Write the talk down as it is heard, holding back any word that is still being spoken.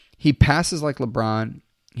He passes like LeBron.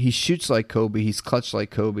 He shoots like Kobe. He's clutch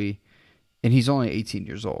like Kobe. And he's only 18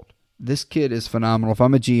 years old. This kid is phenomenal. If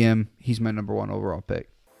I'm a GM, he's my number 1 overall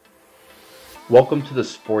pick. Welcome to the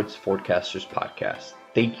Sports Forecasters Podcast.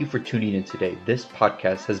 Thank you for tuning in today. This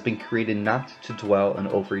podcast has been created not to dwell and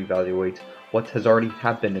over-evaluate what has already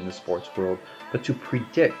happened in the sports world, but to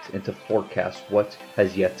predict and to forecast what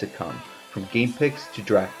has yet to come. From game picks to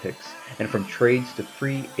draft picks, and from trades to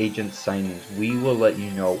free agent signings, we will let you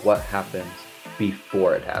know what happens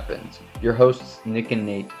before it happens. Your hosts, Nic and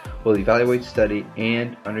Nate, will evaluate, study,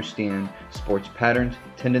 and understand sports patterns,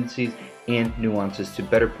 tendencies, and nuances to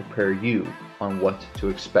better prepare you on what to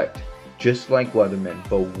expect. Just like weathermen,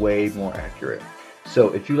 but way more accurate.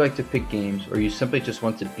 So if you like to pick games, or you simply just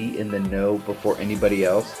want to be in the know before anybody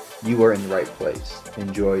else, you are in the right place.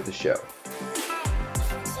 Enjoy the show.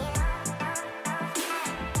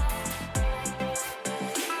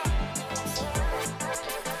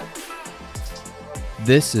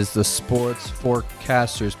 This is the Sports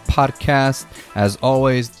Forecasters Podcast. As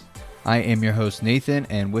always, I am your host, Nathan,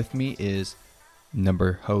 and with me is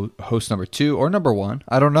host number 2 or number 1.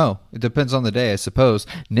 I don't know. It depends on the day, I suppose.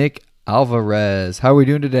 Nic Alvarez. How are we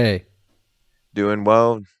doing today? Doing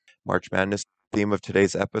well. March Madness theme of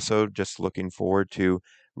today's episode. Just looking forward to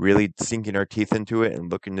really sinking our teeth into it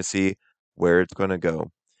and looking to see where it's going to go.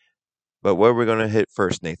 But what are we going to hit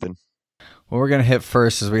first, Nathan? What we're going to hit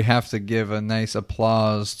first is we have to give a nice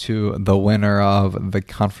applause to the winner of the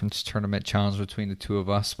conference tournament challenge between the two of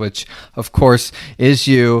us, which, of course, is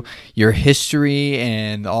you. Your history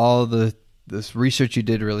and all this research you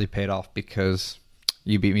did really paid off because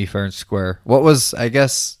you beat me fair and square. What was, I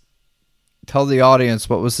guess, tell the audience,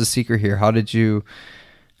 what was the secret here?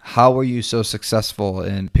 How were you so successful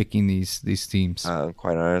in picking these teams?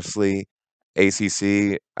 Quite honestly,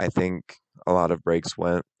 ACC, I think a lot of breaks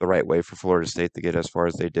went the right way for Florida State to get as far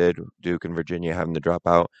as they did. Duke and Virginia having to drop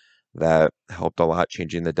out, that helped a lot,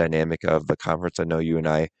 changing the dynamic of the conference. I know you and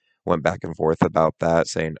I went back and forth about that,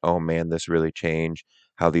 saying, oh man, this really changed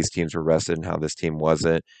how these teams were rested and how this team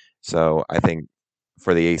wasn't. So I think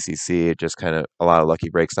for the ACC, it just kind of a lot of lucky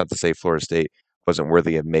breaks. Not to say Florida State wasn't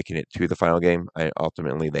worthy of making it to the final game.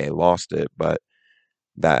 Ultimately, they lost it, but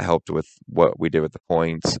that helped with what we did with the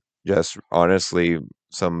points. Just honestly,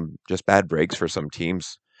 some just bad breaks for some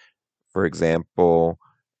teams. For example,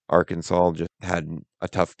 Arkansas just had a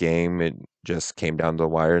tough game. It just came down to the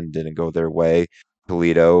wire and didn't go their way.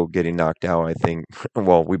 Toledo getting knocked out, I think,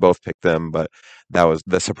 well, we both picked them, but that was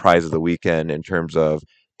the surprise of the weekend in terms of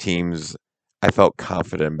teams I felt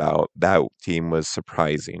confident about. That team was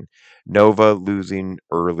surprising. Nova losing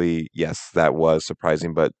early, yes, that was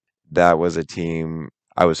surprising, but that was a team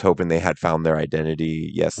I was hoping they had found their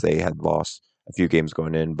identity. Yes, they had lost a few games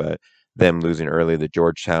going in, but them losing early to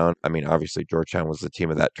Georgetown. I mean, obviously Georgetown was the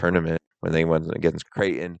team of that tournament when they went against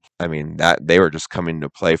Creighton. I mean, that they were just coming to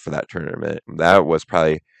play for that tournament. That was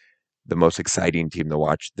probably the most exciting team to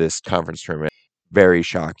watch this conference tournament. Very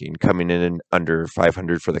shocking, coming in under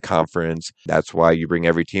 500 for the conference. That's why you bring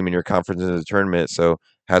every team in your conference into the tournament. So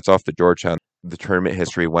hats off to Georgetown. The tournament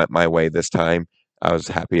history went my way this time. I was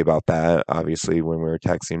happy about that, obviously, when we were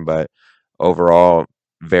texting, but overall,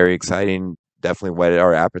 very exciting. Definitely whetted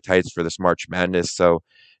our appetites for this March Madness. So,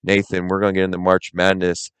 Nathan, we're going to get into March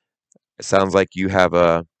Madness. It sounds like you have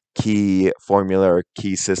a key formula or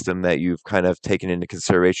key system that you've kind of taken into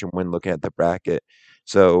consideration when looking at the bracket.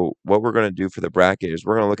 So, what we're going to do for the bracket is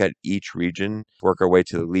we're going to look at each region, work our way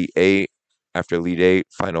to the Elite Eight, after Elite Eight,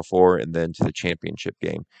 Final Four, and then to the championship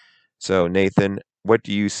game. So, Nathan, what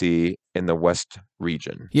do you see in the West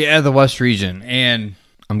region? Yeah, the West region. And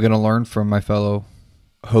I'm going to learn from my fellow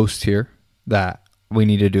host here that we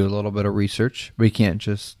need to do a little bit of research. We can't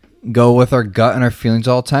just go with our gut and our feelings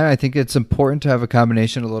all the time. I think it's important to have a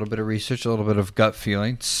combination, a little bit of research, a little bit of gut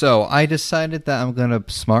feeling. So I decided that I'm going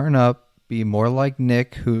to smarten up, be more like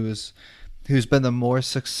Nic, who's been the more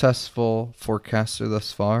successful forecaster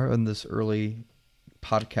thus far in this early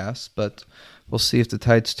podcast. But we'll see if the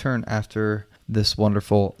tides turn after this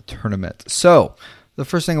wonderful tournament. So the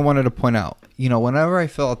first thing I wanted to point out, whenever I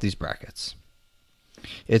fill out these brackets,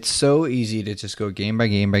 it's so easy to just go game by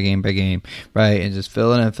game by game by game, right? And just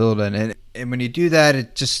fill it in. And when you do that,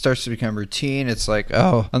 it just starts to become routine. It's like,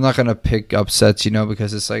 oh, I'm not going to pick upsets,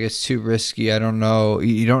 because it's like, it's too risky. I don't know.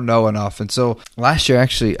 You don't know enough. And so last year,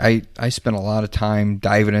 actually, I spent a lot of time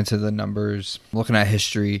diving into the numbers, looking at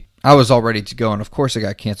history. I was all ready to go, and of course it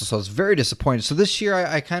got canceled, so I was very disappointed. So this year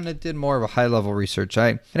I kind of did more of a high-level research.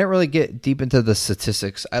 I didn't really get deep into the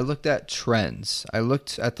statistics. I looked at trends. I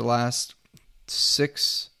looked at the last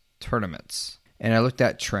 6 tournaments, and I looked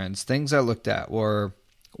at trends. Things I looked at were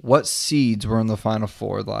what seeds were in the Final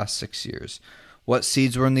Four the last 6 years? What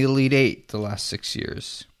seeds were in the Elite Eight the last 6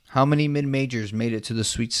 years? How many mid-majors made it to the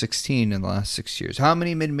Sweet 16 in the last 6 years? How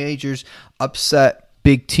many mid-majors upset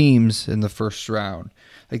big teams in the first round?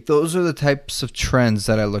 Like, those are the types of trends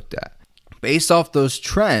that I looked at. Based off those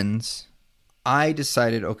trends, I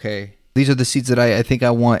decided, okay, these are the seeds that I think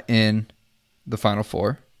I want in the Final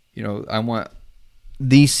Four. I want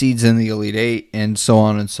these seeds in the Elite Eight and so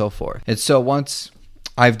on and so forth. And so once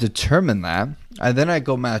I've determined that, then I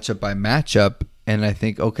go matchup by matchup, and I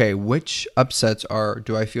think, okay, which upsets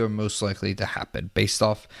do I feel are most likely to happen based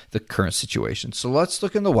off the current situation? So let's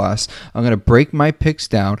look in the West. I'm going to break my picks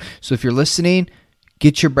down. So if you're listening,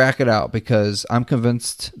 get your bracket out, because I'm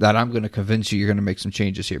convinced that I'm going to convince you're going to make some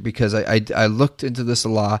changes here, because I looked into this a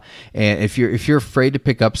lot. And if you're afraid to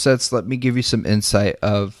pick upsets, let me give you some insight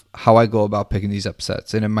of how I go about picking these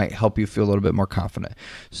upsets, and it might help you feel a little bit more confident.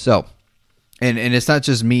 So, and it's not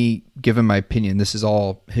just me giving my opinion. This is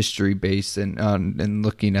all history based and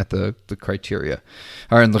looking at the criteria,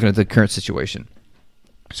 and looking at the current situation.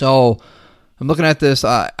 So I'm looking at this.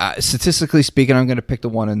 Statistically speaking, I'm going to pick the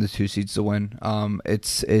 1 and the 2 seeds to win.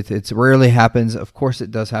 It rarely happens. Of course,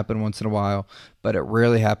 it does happen once in a while, but it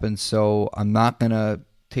rarely happens. So I'm not going to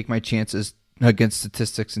take my chances against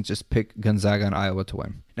statistics and just pick Gonzaga and Iowa to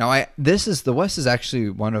win. Now, the West is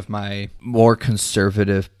actually one of my more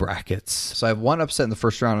conservative brackets. So I have one upset in the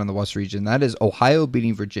first round in the West region. That is Ohio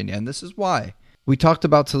beating Virginia, and this is why. We talked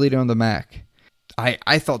about Toledo and the MAC.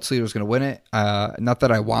 I thought Toledo was going to win it. Not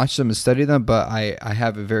that I watched them and studied them, but I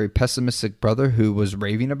have a very pessimistic brother who was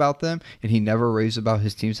raving about them, and he never raves about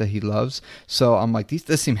his teams that he loves. So I'm like,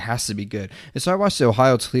 this team has to be good. And so I watched the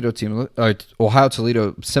Ohio-Toledo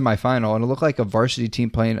semifinal, and it looked like a varsity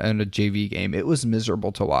team playing in a JV game. It was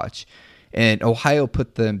miserable to watch, and Ohio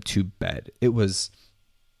put them to bed. It was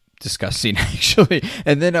disgusting, actually.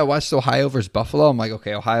 And then I watched Ohio versus Buffalo. I'm like,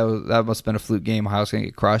 okay, Ohio, that must have been a fluke game. Ohio's going to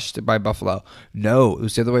get crushed by Buffalo. No, it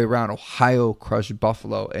was the other way around. Ohio crushed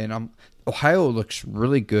Buffalo, and Ohio looks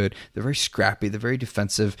really good. They're very scrappy. They're very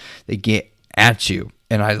defensive. They get at you,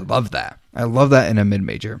 and I love that. I love that in a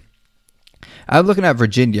mid-major. I'm looking at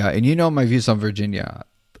Virginia, and you know my views on Virginia.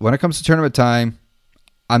 When it comes to tournament time,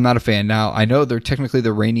 I'm not a fan. Now, I know they're technically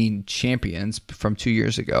the reigning champions from 2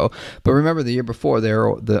 years ago, but remember the year before, they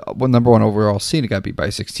were the number 1 overall seed and got beat by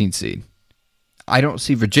a 16 seed. I don't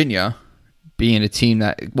see Virginia being a team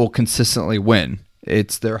that will consistently win.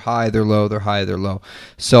 It's they're high, they're low, they're high, they're low.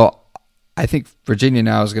 So I think Virginia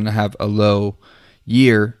now is going to have a low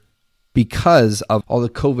year because of all the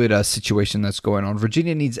COVID situation that's going on.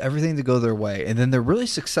 Virginia needs everything to go their way, and then they're really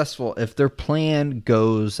successful if their plan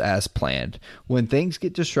goes as planned. When things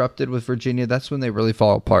get disrupted with Virginia, that's when they really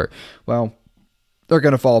fall apart. Well, they're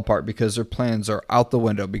going to fall apart because their plans are out the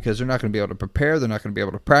window, because they're not going to be able to prepare, they're not going to be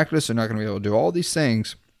able to practice, they're not going to be able to do all these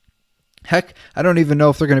things. Heck, I don't even know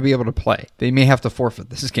if they're going to be able to play. They may have to forfeit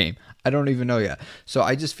this game. I don't even know yet. So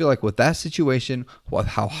I just feel like with that situation, with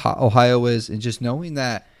how hot Ohio is, and just knowing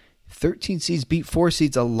that 13 seeds beat 4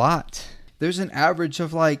 seeds a lot. There's an average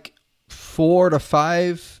of like 4 to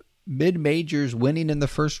 5 mid-majors winning in the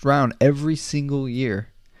first round every single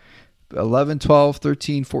year. 11, 12,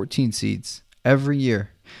 13, 14 seeds every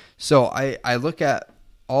year. So I look at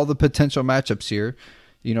all the potential matchups here.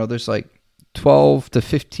 There's like 12 to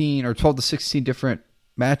 15 or 12 to 16 different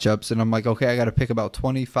matchups, and I'm like, okay, I got to pick about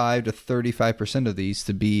 25 to 35% of these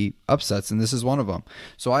to be upsets, and this is one of them.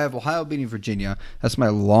 So I have Ohio beating Virginia. That's my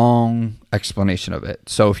long explanation of it.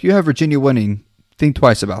 So if you have Virginia winning, think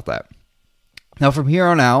twice about that. Now from here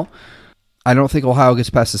on out, I don't think Ohio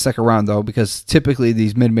gets past the second round, though, because typically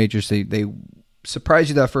these mid-majors, they surprise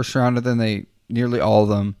you that first round, and then nearly all of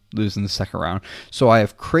them lose in the second round. So I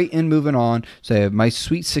have Creighton moving on. So I have my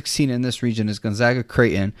Sweet 16 in this region is Gonzaga,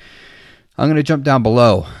 Creighton. I'm going to jump down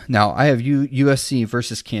below. Now, I have USC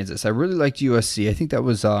versus Kansas. I really liked USC. I think that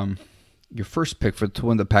was your first pick to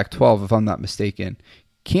win the Pac-12, if I'm not mistaken.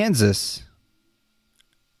 Kansas,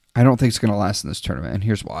 I don't think it's going to last in this tournament, and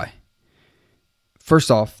here's why. First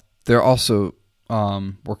off, they're also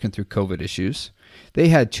working through COVID issues. They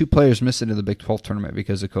had 2 players missing in the Big 12 tournament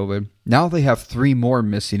because of COVID. Now they have 3 more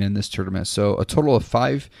missing in this tournament, so a total of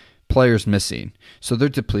 5 players missing. So they're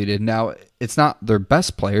depleted. Now, it's not their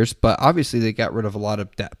best players, but obviously they got rid of a lot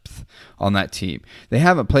of depth on that team. They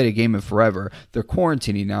haven't played a game in forever. They're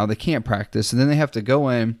quarantining now. They can't practice, and then they have to go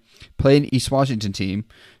in, play an East Washington team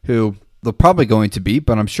who they're probably going to beat,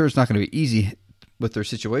 but I'm sure it's not going to be easy with their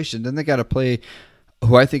situation. Then they got to play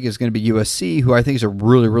who I think is going to be USC, who I think is a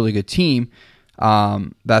really, really good team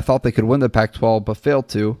that thought they could win the Pac-12 but failed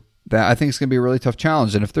to. That I think it's going to be a really tough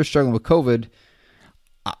challenge. And if they're struggling with COVID,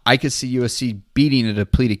 I could see USC beating a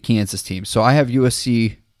depleted Kansas team. So I have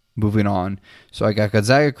USC moving on. So I got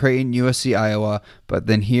Gonzaga, Creighton, USC, Iowa. But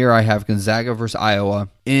then here I have Gonzaga versus Iowa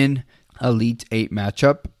in Elite 8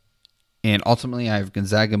 matchup. And ultimately I have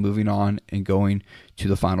Gonzaga moving on and going to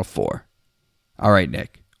the Final Four. All right,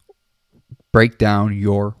 Nick. Break down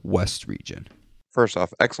your West region. First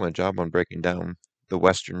off, excellent job on breaking down the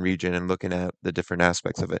Western region and looking at the different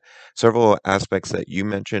aspects of it. Several aspects that you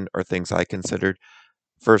mentioned are things I considered.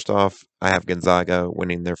 First off, I have Gonzaga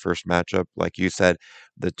winning their first matchup. Like you said,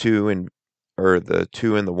 the 2 and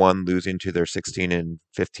the 1 losing to their 16 and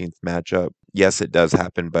 15th matchup. Yes, it does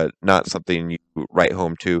happen, but not something you write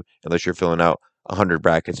home to unless you're filling out 100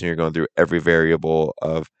 brackets and you're going through every variable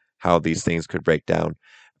of how these things could break down.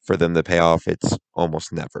 For them to pay off, it's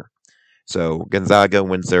almost never. So Gonzaga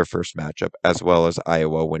wins their first matchup, as well as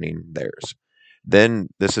Iowa winning theirs. Then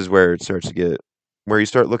this is where it starts to get where you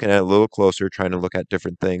start looking at it a little closer, trying to look at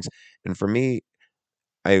different things. And for me,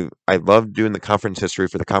 I love doing the conference history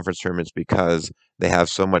for the conference tournaments because they have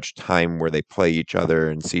so much time where they play each other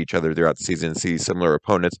and see each other throughout the season and see similar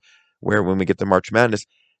opponents. Where when we get to March Madness,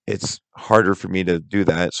 it's harder for me to do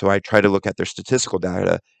that. So I try to look at their statistical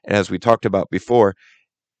data. And as we talked about before,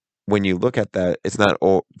 when you look at that, it's not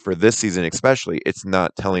all for this season, especially, it's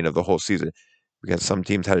not telling of the whole season because some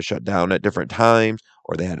teams had to shut down at different times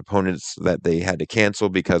or they had opponents that they had to cancel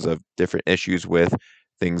because of different issues with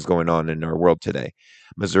things going on in our world today.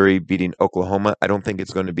 Missouri beating Oklahoma, I don't think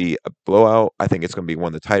it's going to be a blowout. I think it's going to be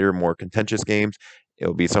one of the tighter, more contentious games.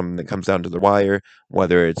 It'll be something that comes down to the wire,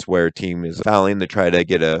 whether it's where a team is fouling to try to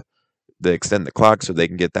get they extend the clock so they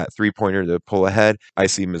can get that 3-pointer to pull ahead. I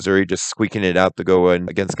see Missouri just squeaking it out to go in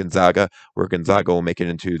against Gonzaga, where Gonzaga will make it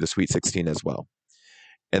into the Sweet 16 as well.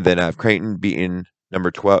 And then I have Creighton beating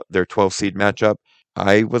number 12, their 12 seed matchup.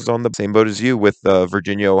 I was on the same boat as you with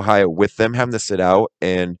Virginia, Ohio, with them having to sit out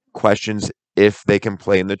and questions if they can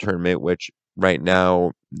play in the tournament, which right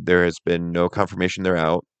now there has been no confirmation they're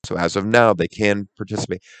out. So as of now, they can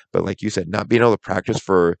participate. But like you said, not being able to practice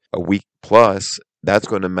for a week plus, that's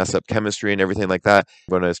going to mess up chemistry and everything like that.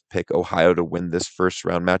 I'm going to pick Ohio to win this first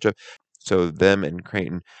round matchup. So them and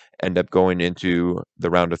Creighton end up going into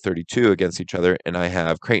the round of 32 against each other, and I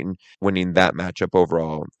have Creighton winning that matchup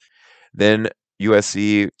overall. Then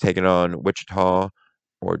USC taking on Wichita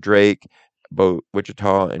or Drake. Both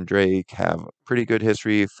Wichita and Drake have pretty good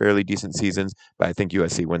history, fairly decent seasons, but I think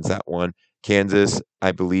USC wins that one. Kansas,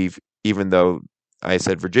 I believe, even though I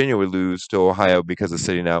said Virginia would lose to Ohio because of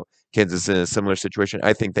sitting out, Kansas in a similar situation.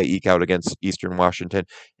 I think they eke out against Eastern Washington,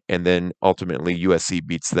 and then ultimately USC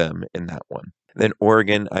beats them in that one. Then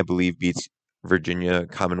Oregon, I believe, beats Virginia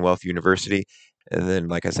Commonwealth University. And then,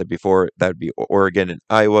 like I said before, that would be Oregon and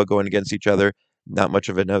Iowa going against each other. Not much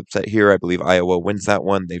of an upset here. I believe Iowa wins that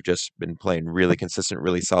one. They've just been playing really consistent,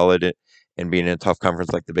 really solid, and being in a tough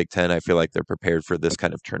conference like the Big Ten, I feel like they're prepared for this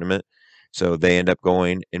kind of tournament. So they end up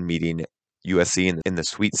going and meeting USC in the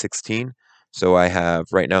Sweet 16. So I have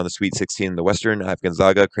right now in the Sweet 16 in the Western, I have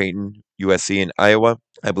Gonzaga, Creighton, USC, and Iowa.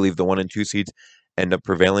 I believe the 1 and 2 seeds end up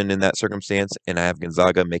prevailing in that circumstance, and I have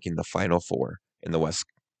Gonzaga making the Final Four in the West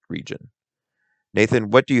region. Nathan,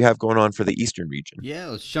 what do you have going on for the Eastern region? Yeah,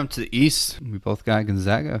 let's jump to the East. We both got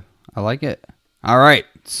Gonzaga. I like it. All right,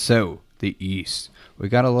 so the East. We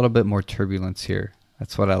got a little bit more turbulence here.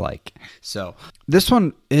 That's what I like. So this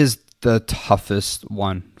one is the toughest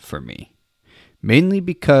one for me, mainly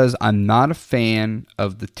because I'm not a fan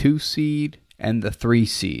of the 2 seed and the 3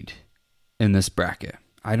 seed in this bracket.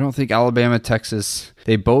 I don't think Alabama, Texas,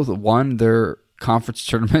 they both won their conference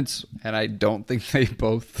tournaments, and I don't think they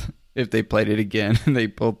both, if they played it again, they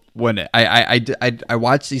both win it. I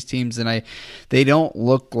watch these teams, and they don't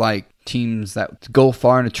look like teams that go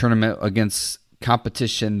far in a tournament against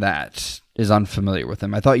competition that is unfamiliar with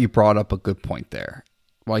them. I thought you brought up a good point there.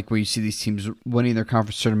 Like where you see these teams winning their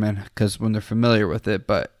conference tournament because when they're familiar with it,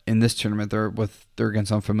 but in this tournament they're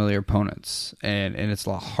against unfamiliar opponents, and it's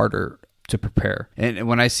a lot harder to prepare. And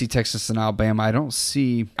when I see Texas and Alabama, I don't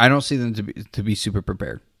see them to be super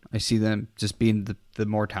prepared. I see them just being the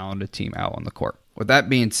more talented team out on the court. With that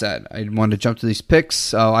being said, I want to jump to these picks.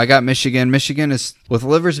 So I got Michigan. Michigan is, with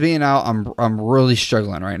Livers being out, I'm really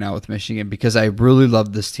struggling right now with Michigan because I really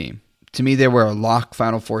love this team. To me, they were a lock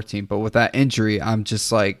Final Four team, but with that injury, I'm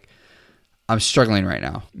just like, I'm struggling right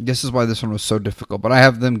now. This is why this one was so difficult, but I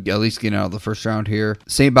have them at least getting out of the first round here.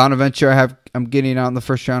 St. Bonaventure, I'm getting out in the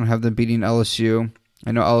first round. I have them beating LSU.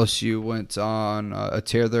 I know LSU went on a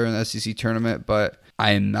tear there in the SEC tournament, but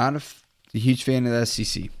I am not a huge fan of the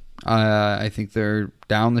SEC. I think they're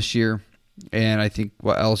down this year. And I think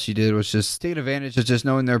what LSU did was just take advantage of just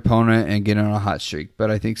knowing their opponent and getting on a hot streak. But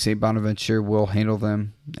I think St. Bonaventure will handle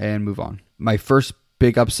them and move on. My first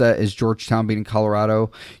big upset is Georgetown beating Colorado.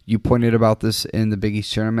 You pointed about this in the Big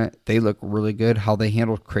East tournament. They look really good. How they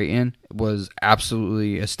handled Creighton was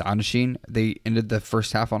absolutely astonishing. They ended the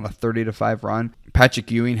first half on a 30-5 run. Patrick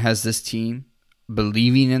Ewing has this team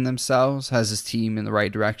believing in themselves, has his team in the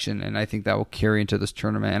right direction, and I think that will carry into this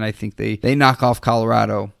tournament. And I think they knock off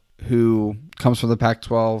Colorado, who comes from the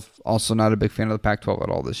Pac-12, also not a big fan of the Pac-12 at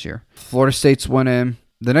all this year. Florida State's winning.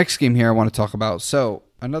 The next game here I want to talk about. So,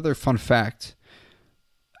 another fun fact.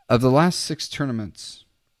 Of the last 6 tournaments,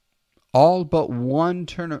 all but one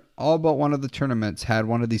of the tournaments had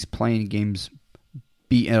one of these playing games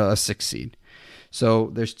beat a 6 seed.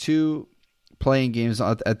 So, there's 2 playing games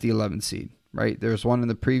at the 11th seed, right? There's one in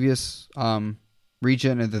the previous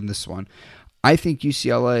region and then this one. I think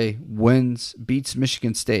UCLA beats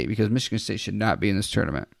Michigan State because Michigan State should not be in this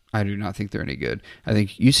tournament. I do not think they're any good. I think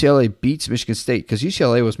UCLA beats Michigan State because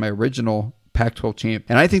UCLA was my original Pac-12 champ.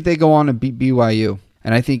 And I think they go on and beat BYU.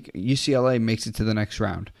 And I think UCLA makes it to the next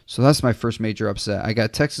round. So that's my first major upset. I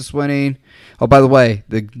got Texas winning. Oh, by the way,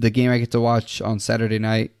 the game I get to watch on Saturday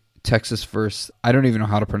night, Texas versus, I don't even know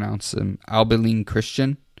how to pronounce him, Abilene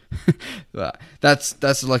Christian. That's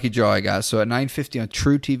the lucky draw I got. So at 9:50 on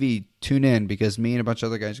True TV, tune in because me and a bunch of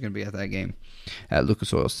other guys are going to be at that game at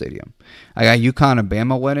Lucas Oil Stadium. I got UConn and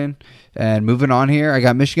Bama winning. And moving on here, I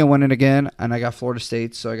got Michigan winning again, and I got Florida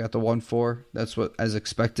State, so I got the 1-4. That's what as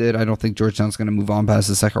expected. I don't think Georgetown's going to move on past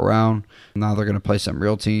the second round. Now they're going to play some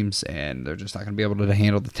real teams, and they're just not going to be able to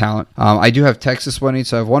handle the talent. I do have Texas winning,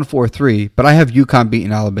 so I have 1-4-3, but I have UConn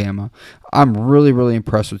beating Alabama. I'm really, really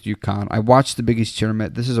impressed with UConn. I watched the Big East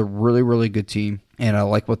tournament. This is a really, really good team, and I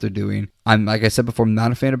like what they're doing. Like I said before, I'm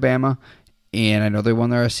not a fan of Bama, and I know they won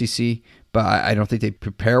their SEC, but I don't think they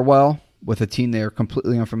prepare well with a team they are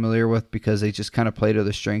completely unfamiliar with because they just kind of play to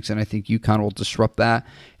their strengths, and I think UConn will disrupt that,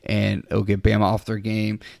 and it'll get Bama off their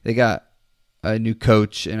game. They got a new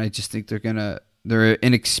coach, and I just think they're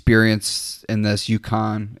inexperienced in this.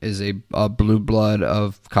 UConn is a blue blood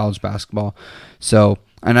of college basketball. So,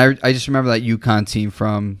 and I just remember that UConn team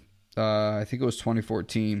from I think it was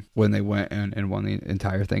 2014 when they went and won the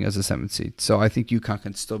entire thing as a 7th seed. So I think UConn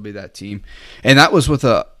can still be that team, and that was with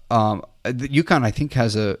UConn, I think,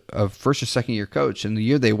 has a first or second year coach. And the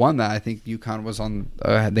year they won that, I think UConn was on.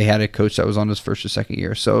 They had a coach that was on his first or second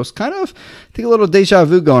year. So it's kind of, I think, a little deja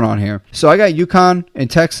vu going on here. So I got UConn in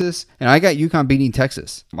Texas, and I got UConn beating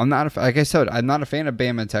Texas. I'm not, like I said, I'm not a fan of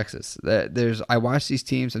Bama and Texas. I watch these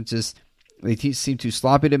teams and they seem too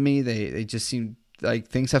sloppy to me. They just seem like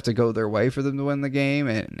things have to go their way for them to win the game,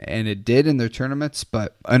 and it did in their tournaments.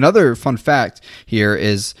 But another fun fact here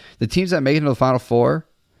is the teams that make it to the Final Four,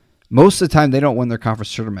 most of the time, they don't win their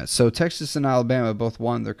conference tournaments. So Texas and Alabama both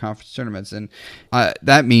won their conference tournaments, and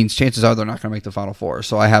that means chances are they're not going to make the Final Four.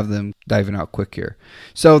 So I have them diving out quick here.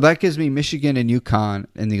 So that gives me Michigan and UConn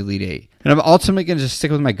in the Elite Eight. And I'm ultimately going to just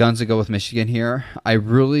stick with my guns and go with Michigan here. I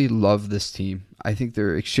really love this team. I think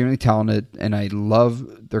they're extremely talented, and I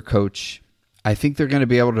love their coach. I think they're going to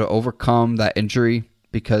be able to overcome that injury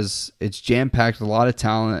because it's jam-packed with a lot of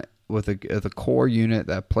talent with a core unit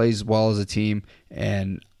that plays well as a team,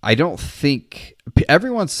 and I don't think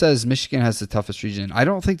everyone says Michigan has the toughest region. I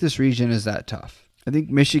don't think this region is that tough. I think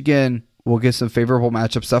Michigan will get some favorable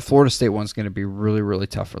matchups. That Florida State one's going to be really, really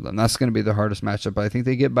tough for them. That's going to be the hardest matchup, but I think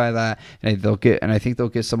they get by that, and I think they'll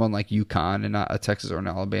get someone like UConn and not a Texas or an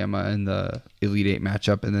Alabama in the Elite Eight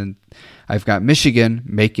matchup. And then I've got Michigan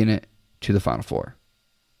making it to the Final Four.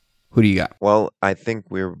 Who do you got? Well, I think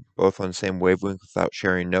we're both on the same wavelength without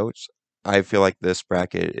sharing notes. I feel like this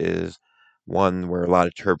bracket is one where a lot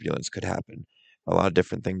of turbulence could happen. A lot of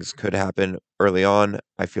different things could happen early on.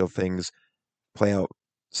 I feel things play out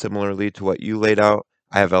similarly to what you laid out.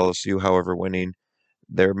 I have LSU, however, winning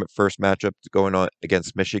their first matchup going on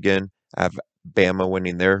against Michigan. I have Bama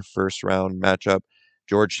winning their first round matchup.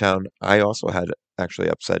 Georgetown, I also had actually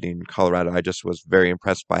upsetting Colorado. I just was very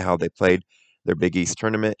impressed by how they played their Big East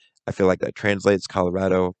tournament. I feel like that translates.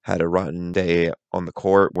 Colorado had a rotten day on the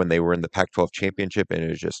court when they were in the Pac-12 championship, and it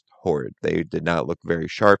was just horrid. They did not look very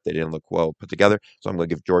sharp. They didn't look well put together. So I'm going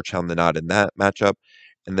to give Georgetown the nod in that matchup.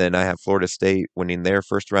 And then I have Florida State winning their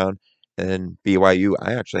first round. And then BYU,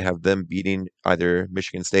 I actually have them beating either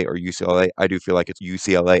Michigan State or UCLA. I do feel like it's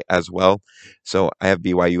UCLA as well. So I have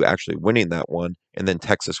BYU actually winning that one, and then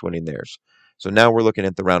Texas winning theirs. So now we're looking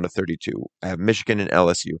at the round of 32. I have Michigan and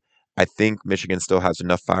LSU. I think Michigan still has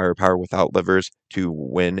enough firepower without Livers to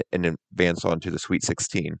win and advance on to the Sweet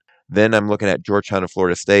 16. Then I'm looking at Georgetown and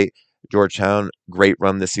Florida State. Georgetown, great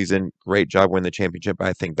run this season. Great job winning the championship.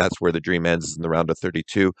 I think that's where the dream ends in the round of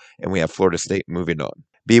 32. And we have Florida State moving on.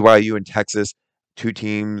 BYU and Texas, two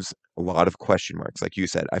teams, a lot of question marks. Like you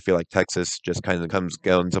said, I feel like Texas just kind of comes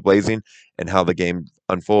guns a-blazing, and how the game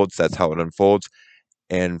unfolds, that's how it unfolds.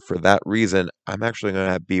 And for that reason, I'm actually going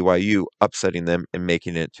to have BYU upsetting them and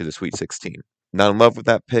making it to the Sweet 16. Not in love with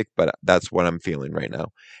that pick, but that's what I'm feeling right now.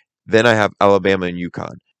 Then I have Alabama and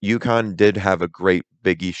UConn. UConn did have a great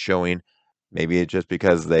Big East showing. Maybe it's just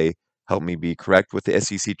because they helped me be correct with the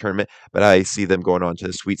SEC tournament, but I see them going on to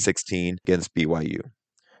the Sweet 16 against BYU.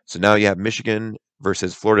 So now you have Michigan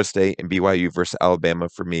versus Florida State and BYU versus Alabama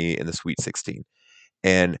for me in the Sweet 16.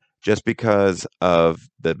 And just because of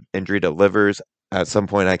the injury to Livers, at some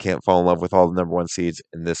point I can't fall in love with all the number one seeds,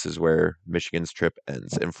 and this is where Michigan's trip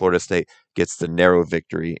ends. And Florida State gets the narrow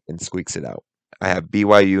victory and squeaks it out. I have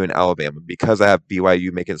BYU and Alabama. Because I have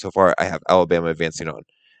BYU making it so far, I have Alabama advancing on.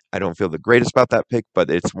 I don't feel the greatest about that pick,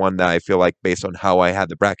 but it's one that I feel like based on how I had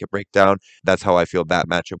the bracket breakdown, that's how I feel that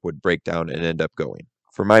matchup would break down and end up going.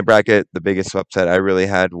 For my bracket, the biggest upset I really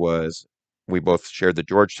had was we both shared the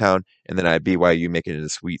Georgetown, and then I had BYU making it a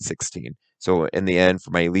Sweet 16. So in the end, for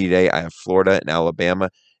my Elite Eight, I have Florida and Alabama,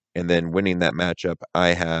 and then winning that matchup, I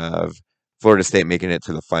have Florida State making it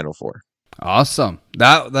to the Final Four. Awesome.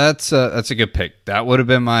 That's a good pick. That would have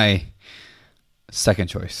been my second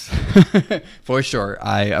choice for sure.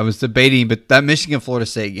 I was debating, but that Michigan Florida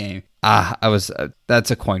State game,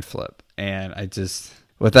 that's a coin flip, and I just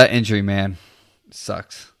with that injury, man,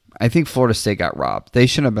 sucks. I think Florida State got robbed. They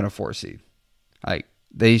shouldn't have been a 4 seed.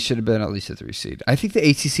 They should have been at least a 3 seed. I think the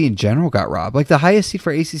ACC in general got robbed. Like the highest seed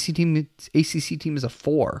for ACC team is a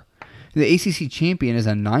 4. The ACC champion is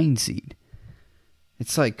a 9 seed.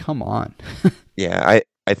 It's like, come on. Yeah,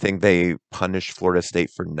 I think they punished Florida State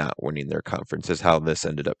for not winning their conference is how this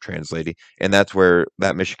ended up translating. And that's where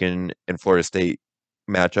that Michigan and Florida State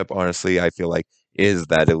matchup, honestly, I feel like is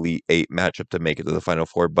that Elite Eight matchup to make it to the Final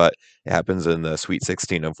Four, but it happens in the Sweet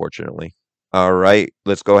 16, unfortunately. All right,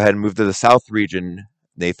 let's go ahead and move to the South region.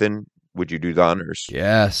 Nathan, would you do the honors?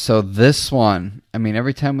 Yeah, so this one, I mean,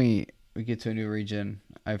 every time we get to a new region,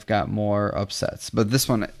 I've got more upsets. But this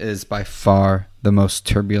one is by far the most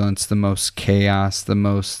turbulence, the most chaos, the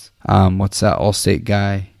most, what's that All-State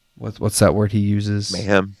guy? What's that word he uses?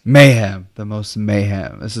 Mayhem. Mayhem. The most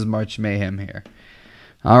mayhem. This is March Mayhem here.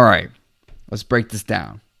 All right, let's break this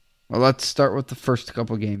down. Well, let's start with the first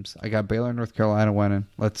couple games. I got Baylor and North Carolina winning.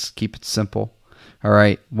 Let's keep it simple. All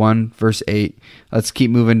right, 1 versus 8. Let's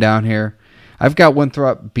keep moving down here. I've got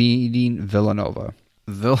Winthrop beating Villanova.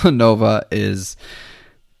 Villanova is,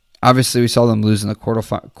 obviously we saw them lose in the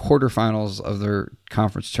quarterfinals of their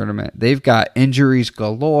conference tournament. They've got injuries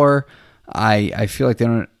galore. I feel like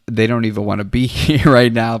they don't even want to be here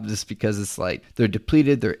right now just because it's like they're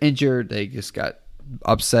depleted, they're injured, they just got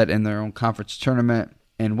upset in their own conference tournament.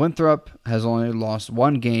 And Winthrop has only lost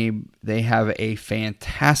 1 game. They have a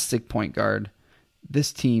fantastic point guard.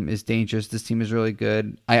 This team is dangerous. This team is really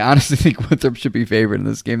good. I honestly think Winthrop should be favored in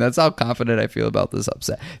this game. That's how confident I feel about this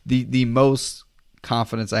upset. The most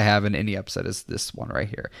confidence I have in any upset is this one right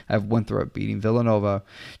here. I have Winthrop beating Villanova.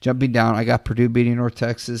 Jumping down, I got Purdue beating North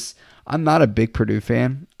Texas. I'm not a big Purdue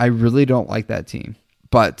fan. I really don't like that team.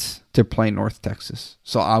 But they're playing North Texas,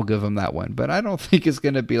 so I'll give them that one. But I don't think it's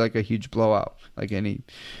going to be like a huge blowout like any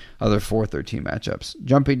other 4-13 matchups.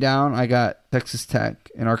 Jumping down, I got Texas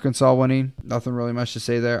Tech and Arkansas winning. Nothing really much to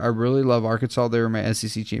say there. I really love Arkansas. They were my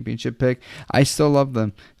SEC championship pick. I still love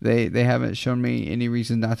them. They haven't shown me any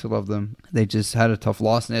reason not to love them. They just had a tough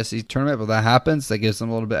loss in the SEC tournament, but that happens. That gives them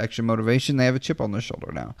a little bit extra motivation. They have a chip on their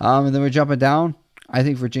shoulder now. And then we're jumping down. I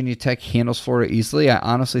think Virginia Tech handles Florida easily. I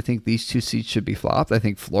honestly think these 2 seeds should be flopped. I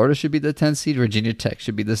think Florida should be the 10 seed. Virginia Tech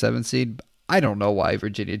should be the 7 seed. I don't know why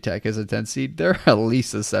Virginia Tech is a 10 seed. They're at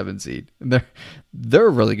least a 7 seed. They're a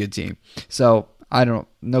really good team. So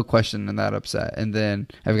no question in that upset. And then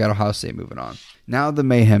I've got Ohio State moving on. Now the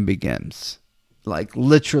mayhem begins. Like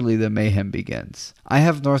literally the mayhem begins. I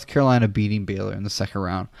have North Carolina beating Baylor in the second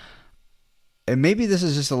round. And maybe this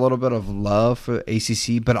is just a little bit of love for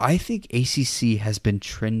ACC, but I think ACC has been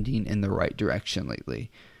trending in the right direction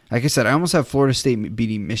lately. Like I said, I almost have Florida State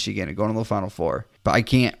beating Michigan and going to the Final Four, but I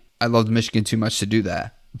can't. I love Michigan too much to do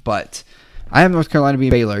that. But I have North Carolina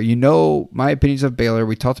beating Baylor. You know my opinions of Baylor.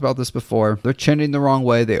 We talked about this before. They're trending the wrong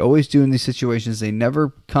way. They always do in these situations. They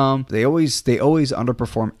never come. They always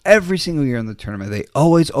underperform every single year in the tournament. They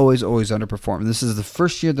always underperform. And this is the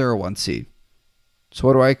first year they're a 1 seed. So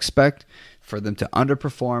what do I expect? For them to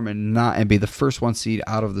underperform and be the first 1 seed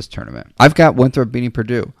out of this tournament. I've got Winthrop beating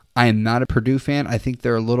Purdue. I am not a Purdue fan. I think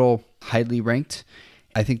they're a little highly ranked,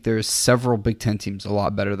 I think there's several Big Ten teams a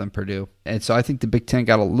lot better than Purdue. And so I think the Big Ten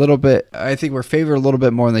got a little bit, I think we're favored a little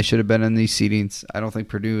bit more than they should have been in these seedings. I don't think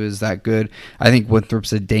Purdue is that good. I think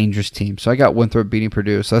Winthrop's a dangerous team. So I got Winthrop beating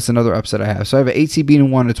Purdue. So that's another upset I have. So I have an 8 seed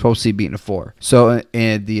beating 1, a 12 seed beating a 4. So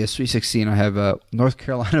in the Sweet 16, I have North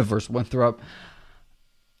Carolina versus Winthrop.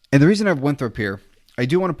 And the reason I have Winthrop here, I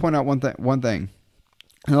do want to point out one thing.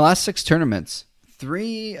 In the last 6 tournaments,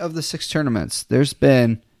 3 of the 6 tournaments, there's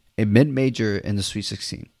been a mid-major in the Sweet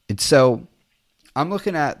 16. And so I'm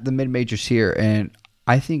looking at the mid-majors here, and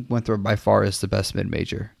I think Winthrop by far is the best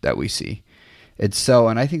mid-major that we see.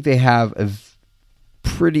 And I think they have a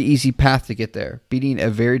pretty easy path to get there, beating a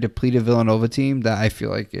very depleted Villanova team that I feel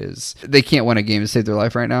like they can't win a game to save their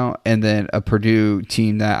life right now, and then a Purdue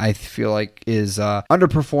team that I feel like is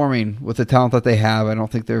underperforming with the talent that they have. I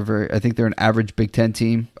think they're an average Big Ten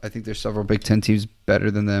team. I think there's several Big Ten teams better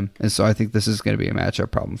than them, and so I think this is going to be a matchup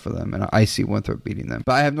problem for them, and I see Winthrop beating them.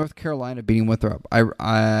 But I have North Carolina beating Winthrop.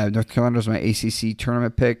 North Carolina was my ACC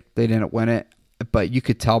tournament pick. They didn't win it, but you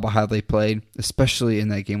could tell by how they played, especially in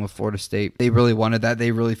that game with Florida State. They really wanted that.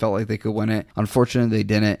 They really felt like they could win it. Unfortunately, they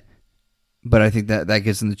didn't. But I think that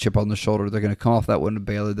gives them the chip on the shoulder. They're going to come off that win to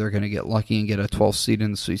Baylor. They're going to get lucky and get a 12th seed in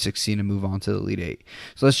the Sweet 16 and move on to the Elite 8.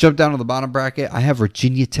 So let's jump down to the bottom bracket. I have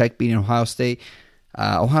Virginia Tech beating Ohio State.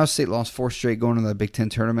 Ohio State lost 4 straight going into the Big Ten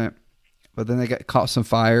tournament, but then they caught some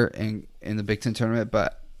fire in the Big Ten tournament.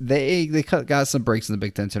 But they got some breaks in the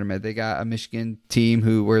Big Ten tournament. They got a Michigan team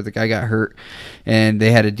where the guy got hurt, and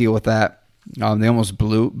they had to deal with that. They almost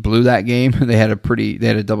blew that game. They had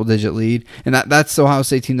a double-digit lead, and that's the Ohio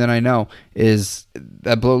State team that I know is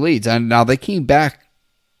that blow leads. And now they came back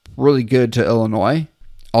really good to Illinois.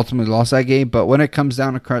 Ultimately lost that game, but when it comes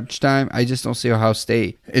down to crunch time, I just don't see Ohio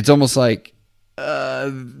State. It's almost like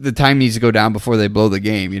the time needs to go down before they blow the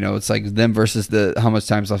game. It's like them versus how much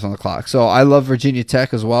time's left on the clock. So I love Virginia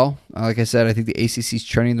Tech as well. Like I said, I think the ACC is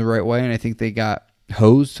trending the right way, and I think they got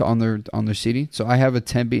hosed on their seeding. So I have a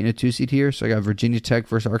 10 beating a 2 seed here. So I got Virginia Tech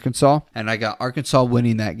versus Arkansas, and I got Arkansas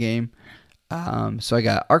winning that game. So I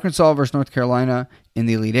got Arkansas versus North Carolina in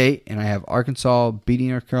the Elite 8, and I have Arkansas beating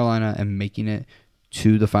North Carolina and making it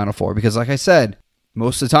to the Final Four. Because like I said,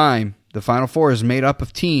 most of the time, the Final Four is made up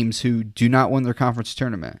of teams who do not win their conference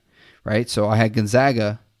tournament, right? So I had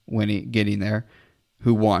Gonzaga getting there,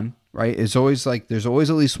 who won, right? It's always like there's always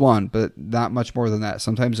at least one, but not much more than that.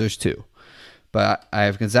 Sometimes there's 2. But I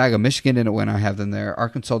have Gonzaga. Michigan didn't win. I have them there.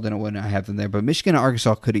 Arkansas didn't win. I have them there. But Michigan and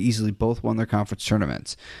Arkansas could have easily both won their conference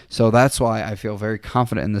tournaments. So that's why I feel very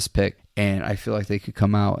confident in this pick. And I feel like they could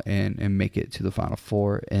come out and make it to the Final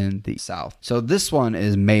Four in the South. So this one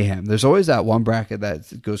is mayhem. There's always that one bracket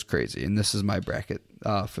that goes crazy. And this is my bracket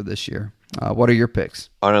for this year. What are your picks?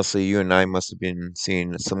 Honestly, you and I must have been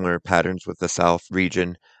seeing similar patterns with the South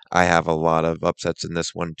region. I have a lot of upsets in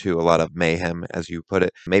this one too, a lot of mayhem, as you put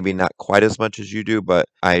it. Maybe not quite as much as you do, but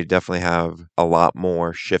I definitely have a lot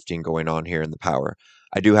more shifting going on here in the power.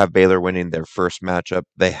 I do have Baylor winning their first matchup.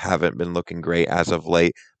 They haven't been looking great as of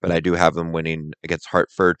late, but I do have them winning against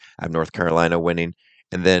Hartford. I have North Carolina winning.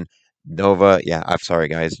 And then Nova, I'm sorry,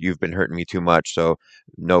 guys. You've been hurting me too much. So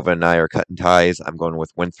Nova and I are cutting ties. I'm going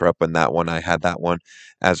with Winthrop in that one. I had that one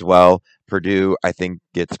as well. Purdue, I think,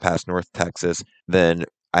 gets past North Texas. Then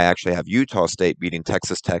I actually have Utah State beating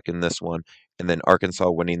Texas Tech in this one, and then Arkansas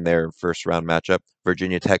winning their first round matchup.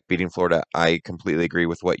 Virginia Tech beating Florida. I completely agree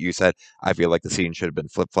with what you said. I feel like the seeding should have been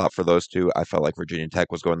flip-flop for those two. I felt like Virginia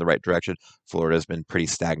Tech was going the right direction. Florida has been pretty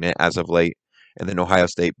stagnant as of late. And then Ohio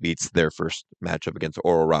State beats their first matchup against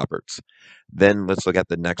Oral Roberts. Then let's look at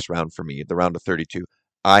the next round for me, the round of 32.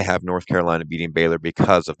 I have North Carolina beating Baylor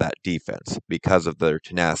because of that defense, because of their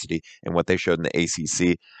tenacity and what they showed in the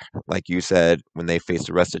ACC. Like you said, when they faced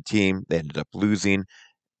a rested team, they ended up losing,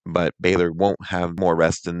 but Baylor won't have more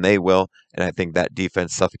rest than they will. And I think that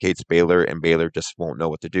defense suffocates Baylor, and Baylor just won't know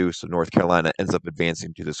what to do. So North Carolina ends up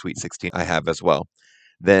advancing to the Sweet 16. I have as well.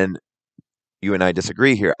 Then you and I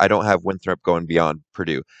disagree here. I don't have Winthrop going beyond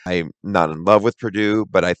Purdue. I'm not in love with Purdue,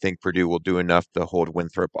 but I think Purdue will do enough to hold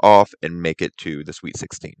Winthrop off and make it to the Sweet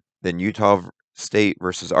 16. Then Utah State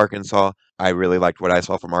versus Arkansas. I really liked what I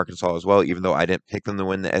saw from Arkansas as well. Even though I didn't pick them to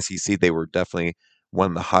win the SEC, they were definitely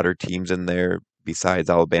one of the hotter teams in there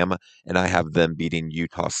besides Alabama, and I have them beating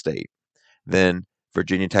Utah State. Then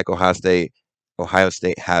Virginia Tech, Ohio State. Ohio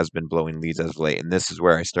State has been blowing leads as of late, and this is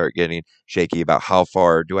where I start getting shaky about how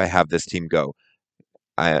far do I have this team go.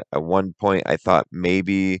 At one point, I thought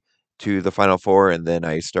maybe to the Final Four, and then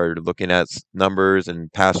I started looking at numbers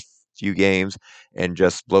and past few games and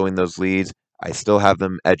just blowing those leads. I still have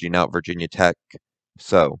them edging out Virginia Tech.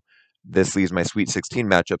 So this leaves my Sweet 16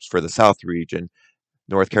 matchups for the South region.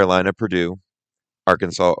 North Carolina, Purdue,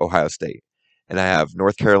 Arkansas, Ohio State. And I have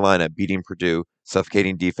North Carolina beating Purdue,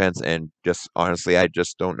 suffocating defense, and just honestly, I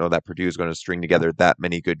just don't know that Purdue is going to string together that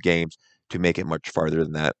many good games to make it much farther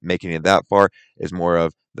than that. Making it that far is more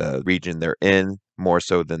of the region they're in, more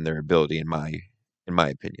so than their ability, in my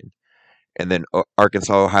opinion. And then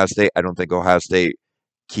Arkansas, Ohio State. I don't think Ohio State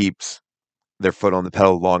keeps their foot on the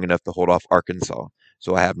pedal long enough to hold off Arkansas.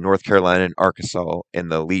 So I have North Carolina and Arkansas in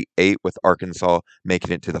the Elite Eight, with Arkansas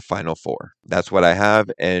making it to the Final Four. That's what I have.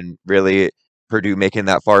 And really, Purdue making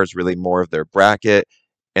that far is really more of their bracket.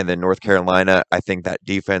 And then North Carolina, I think that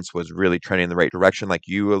defense was really trending in the right direction, like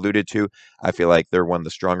you alluded to. I feel like they're one of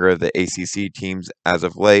the stronger of the ACC teams as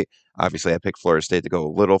of late. Obviously, I picked Florida State to go a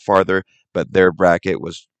little farther, but their bracket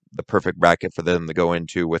was the perfect bracket for them to go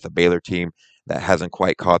into, with a Baylor team that hasn't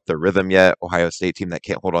quite caught their rhythm yet, Ohio State team that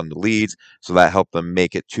can't hold on to leads, so that helped them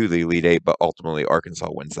make it to the Elite Eight, but ultimately Arkansas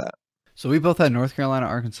wins that. So we both had North Carolina,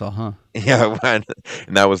 Arkansas, huh? Yeah, and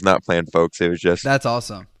that was not planned, folks. It was just That's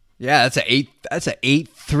awesome. Yeah, that's a 8-3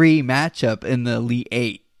 matchup in the Elite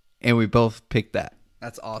Eight, and we both picked that.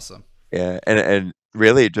 That's awesome. yeah, and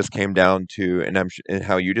really it just came down to, and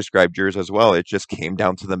how you described yours as well. It just came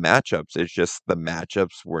down to the matchups. It's just the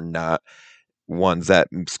matchups were not ones that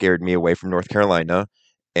scared me away from North Carolina.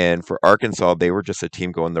 And for Arkansas, they were just a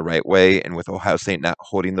team going the right way. And with Ohio State not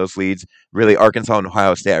holding those leads, really Arkansas and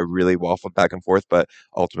Ohio State, I really waffled back and forth. But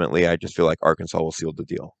ultimately, I just feel like Arkansas will seal the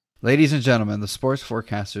deal. Ladies and gentlemen, the sports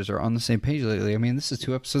forecasters are on the same page lately. I mean, this is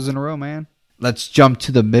 2 episodes in a row, man. Let's jump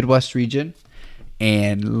to the Midwest region,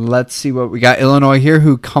 and let's see what we got. Illinois here,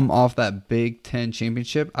 who come off that Big Ten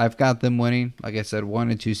championship. I've got them winning. Like I said,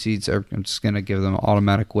 1 and 2 seeds. I'm just going to give them an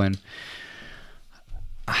automatic win.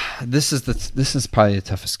 This is probably the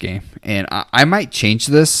toughest game, and I might change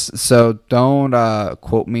this, so don't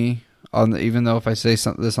quote me on even though if I say this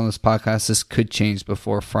on this podcast, this could change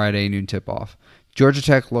before Friday noon tip-off. Georgia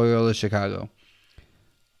Tech, Loyola, Chicago.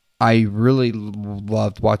 I really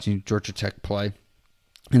loved watching Georgia Tech play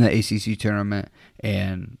in the ACC tournament,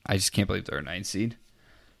 and I just can't believe they're a 9 seed.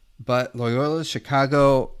 But Loyola,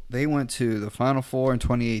 Chicago, they went to the Final Four in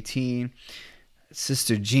 2018.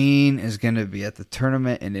 Sister Jean is going to be at the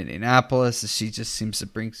tournament in Indianapolis. She just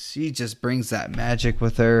brings that magic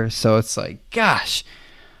with her. So it's like, gosh,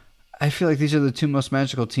 I feel like these are the 2 most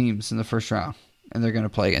magical teams in the first round, and they're going to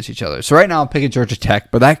play against each other. So right now I'm picking Georgia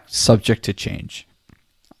Tech, but that's subject to change.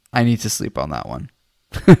 I need to sleep on that one.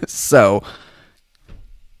 So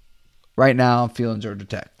right now I'm feeling Georgia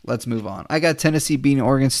Tech. Let's move on. I got Tennessee beating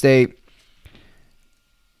Oregon State.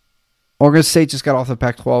 Oregon State just got off the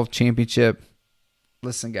Pac-12 championship.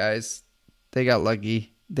 Listen, guys, they got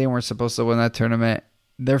lucky. They weren't supposed to win that tournament.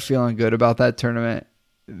 They're feeling good about that tournament.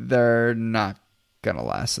 They're not going to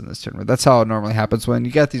last in this tournament. That's how it normally happens when you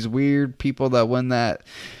got these weird people that win the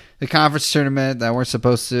conference tournament that weren't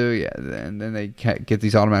supposed to. Yeah, and then they get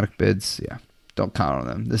these automatic bids. Yeah, don't count on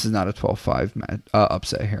them. This is not a 12-5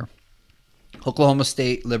 upset here. Oklahoma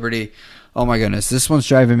State, Liberty. Oh my goodness, this one's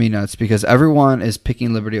driving me nuts because everyone is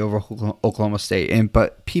picking Liberty over Oklahoma State.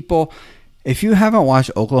 But people, if you haven't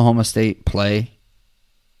watched Oklahoma State play,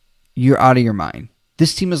 you're out of your mind.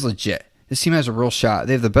 This team is legit. This team has a real shot.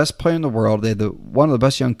 They have the best player in the world. They have one of the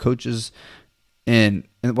best young coaches and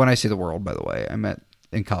when I say the world, by the way, I meant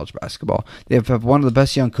in college basketball. They have one of the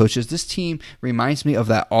best young coaches. This team reminds me of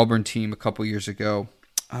that Auburn team a couple years ago.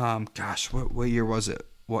 What year was it?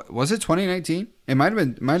 What was it? 2019? It might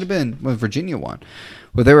have been when Virginia won,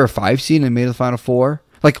 where they were a 5 seed and made the Final Four.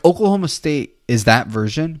 Like Oklahoma State is that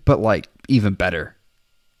version, but like even better.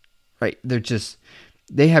 Right?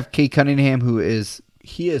 They have Cade Cunningham,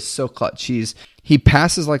 he is so clutch. He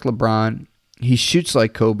passes like LeBron, he shoots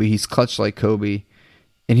like Kobe, he's clutch like Kobe,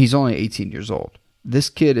 and he's only 18 years old. This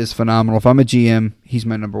kid is phenomenal. If I'm a GM, he's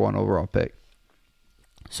my number 1 overall pick.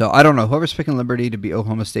 So I don't know. Whoever's picking Liberty to beat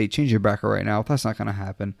Oklahoma State, change your bracket right now. That's not going to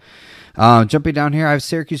happen. Jumping down here, I have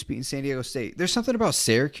Syracuse beating San Diego State. There's something about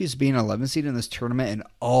Syracuse being an 11 seed in this tournament and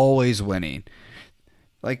always winning.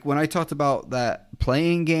 Like when I talked about that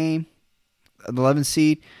playing game, the 11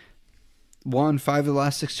 seed, won 5 of the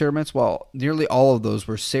last 6 tournaments. Well, nearly all of those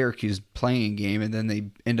were Syracuse playing game, and then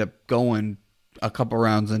they end up going a couple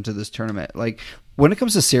rounds into this tournament. Like when it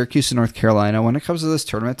comes to Syracuse and North Carolina, when it comes to this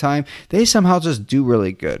tournament time, they somehow just do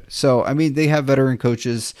really good. So, I mean, they have veteran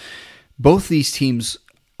coaches. Both these teams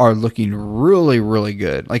are looking really, really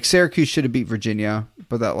good. Like Syracuse should have beat Virginia,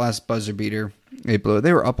 but that last buzzer beater, they blew it.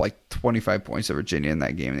 They were up like 25 points at Virginia in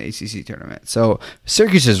that game in the ACC tournament. So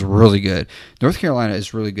Syracuse is really good. North Carolina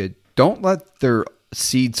is really good. Don't let their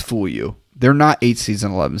seeds fool you. They're not 8 seeds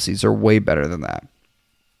and 11 seeds. They're way better than that.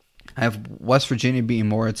 I have West Virginia beating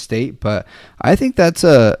Morehead State, but I think that's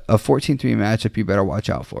a 14-3 matchup you better watch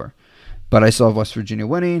out for. But I still have West Virginia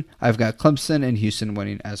winning. I've got Clemson and Houston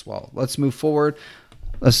winning as well. Let's move forward.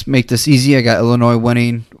 Let's make this easy. I got Illinois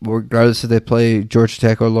winning, regardless if they play Georgia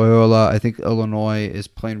Tech or Loyola. I think Illinois is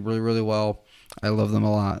playing really, really well. I love them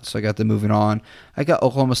a lot, so I got them moving on. I got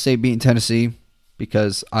Oklahoma State beating Tennessee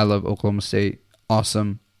because I love Oklahoma State.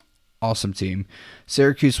 Awesome, awesome team.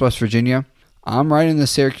 Syracuse, West Virginia. I'm riding the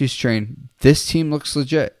Syracuse train. This team looks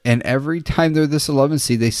legit, and every time they're this 11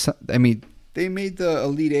 seed, they made the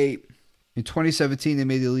Elite Eight in 2017. They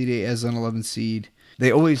made the Elite Eight as an 11 seed.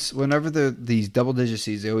 They always, whenever they're these double-digit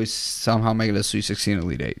seeds, they always somehow make it a Sweet 16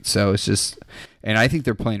 Elite Eight. So it's just, and I think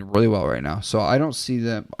they're playing really well right now. So I don't see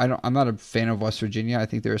them. I'm not a fan of West Virginia. I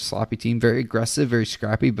think they're a sloppy team, very aggressive, very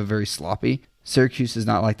scrappy, but very sloppy. Syracuse is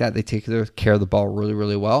not like that. They take care of the ball really,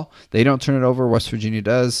 really well. They don't turn it over. West Virginia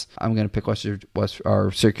does. I'm going to pick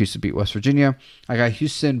Syracuse to beat West Virginia. I got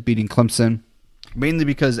Houston beating Clemson, mainly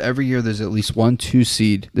because every year there's at least 1-2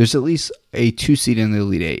 seed. There's at least a 2 seed in the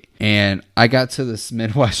Elite Eight. And I got to this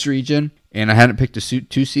Midwest region, and I hadn't picked a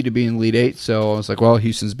 2 seed to be in the Elite Eight, so I was like, well,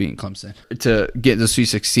 Houston's beating Clemson to get into the Sweet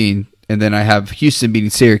 16. And then I have Houston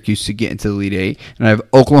beating Syracuse to get into the Elite Eight. And I have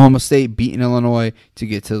Oklahoma State beating Illinois to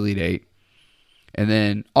get to the Elite Eight. And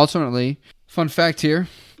then, ultimately, fun fact here,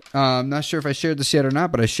 I'm not sure if I shared this yet or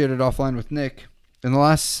not, but I shared it offline with Nick. In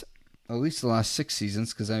at least the last 6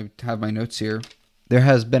 seasons, because I have my notes here, there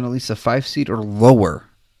has been at least a 5 seed or lower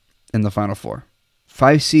in the Final Four.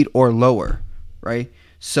 5 seed or lower, right?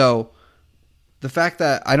 So, the fact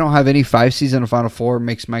that I don't have any 5 seeds in the Final Four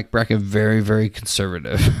makes my bracket very, very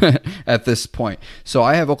conservative at this point. So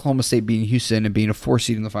I have Oklahoma State beating Houston and being a 4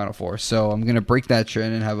 seed in the Final Four. So I'm going to break that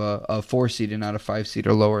trend and have a 4 seed and not a 5 seed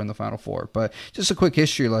or lower in the Final Four. But just a quick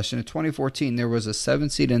history lesson. In 2014, there was a 7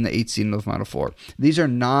 seed and the 8 seed in the Final Four. These are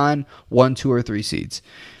non-1, 2, or 3 seeds.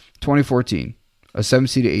 2014. A 7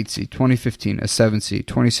 seed, 8 seed. 2015, a 7 seed.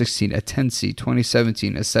 2016, a 10 seed.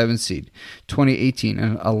 2017, a 7 seed. 2018,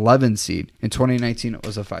 an 11 seed. In 2019, it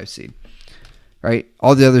was a 5 seed. Right?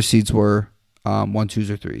 All the other seeds were 1, 2s,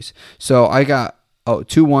 or 3s. So I got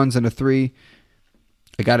 2 1s and a 3.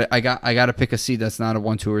 I got to pick a seed that's not a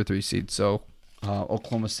 1, 2, or 3 seed. So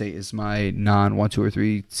Oklahoma State is my non 1, 2, or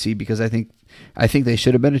 3 seed because I think they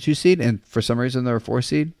should have been a 2 seed, and for some reason they're a 4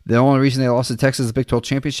 seed. The only reason they lost to Texas is the Big 12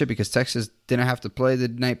 championship because Texas didn't have to play the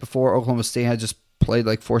night before. Oklahoma State had just played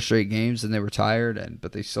like 4 straight games and they were tired,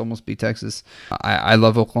 but they still almost beat Texas. I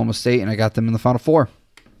love Oklahoma State, and I got them in the Final Four.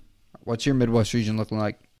 What's your Midwest region looking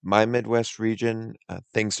like? My Midwest region,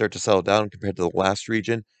 things start to settle down compared to the last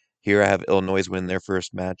region. Here I have Illinois win their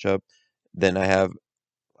first matchup. Then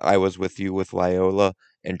I was with you with Loyola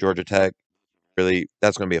and Georgia Tech. Really,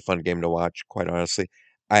 that's going to be a fun game to watch, quite honestly.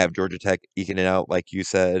 I have Georgia Tech eking it out, like you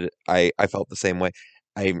said. I felt the same way.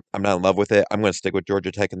 I'm not in love with it. I'm going to stick with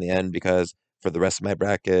Georgia Tech in the end because for the rest of my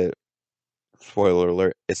bracket, spoiler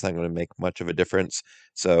alert, it's not going to make much of a difference.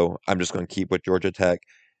 So I'm just going to keep with Georgia Tech.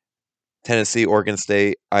 Tennessee, Oregon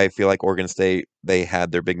State. I feel like Oregon State, they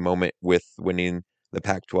had their big moment with winning the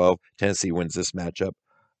Pac-12. Tennessee wins this matchup.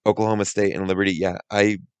 Oklahoma State and Liberty, yeah,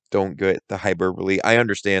 I don't get the hyperbole. I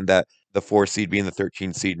understand that the 4 seed being the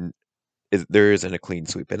 13 seed there isn't a clean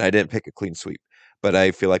sweep, and I didn't pick a clean sweep, but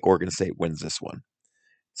I feel like Oregon State wins this one.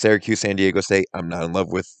 Syracuse, San Diego State, I'm not in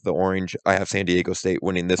love with the orange. I have San Diego State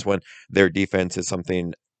winning this one. Their defense is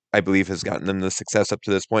something I believe has gotten them the success up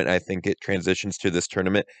to this point. I think it transitions to this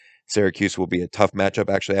tournament. Syracuse will be a tough matchup.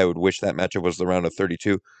 Actually, I would wish that matchup was the round of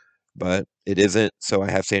 32, but it isn't. So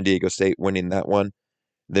I have San Diego State winning that one.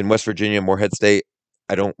 Then West Virginia, Morehead State.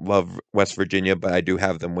 I don't love West Virginia, but I do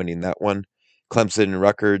have them winning that one. Clemson and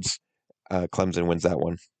Rutgers. Clemson wins that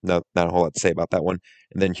one. No, not a whole lot to say about that one.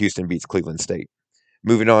 And then Houston beats Cleveland State.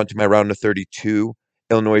 Moving on to my round of 32,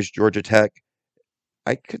 Illinois, Georgia Tech.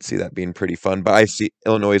 I could see that being pretty fun, but I see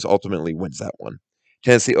Illinois ultimately wins that one.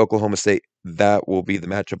 Tennessee, Oklahoma State, that will be the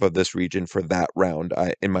matchup of this region for that round,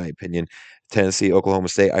 in my opinion. Tennessee, Oklahoma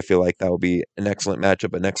State, I feel like that will be an excellent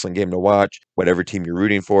matchup, an excellent game to watch. Whatever team you're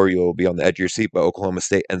rooting for, you'll be on the edge of your seat, but Oklahoma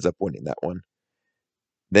State ends up winning that one.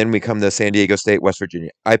 Then we come to San Diego State, West Virginia.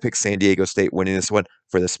 I pick San Diego State winning this one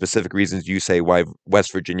for the specific reasons you say why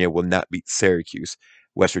West Virginia will not beat Syracuse.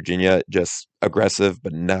 West Virginia just aggressive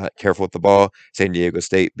but not careful with the ball. San Diego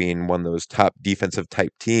State being one of those top defensive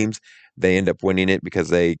type teams, they end up winning it because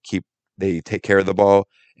they take care of the ball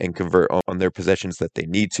and convert on their possessions that they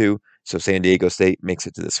need to. So San Diego State makes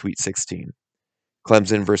it to the Sweet 16.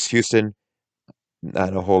 Clemson versus Houston.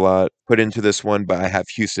 Not a whole lot put into this one, but I have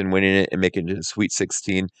Houston winning it and making it to the Sweet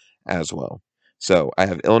 16 as well. So I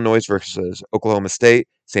have Illinois versus Oklahoma State,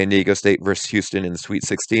 San Diego State versus Houston in the Sweet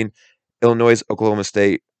 16. Illinois, Oklahoma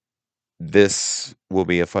State. This will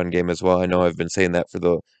be a fun game as well. I know I've been saying that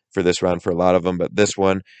for this round for a lot of them, but this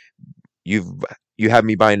one you've you have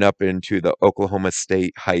me buying up into the Oklahoma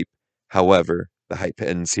State hype. However, the hype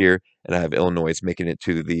ends here, and I have Illinois making it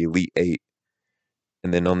to the Elite Eight.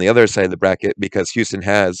 And then on the other side of the bracket, because Houston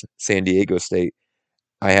has San Diego State,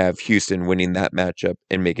 I have Houston winning that matchup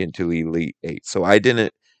and making it to the Elite Eight. So I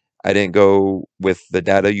didn't go with the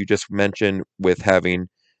data you just mentioned with having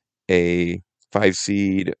a 5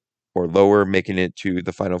 seed or lower making it to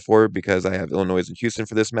the Final Four because I have Illinois and Houston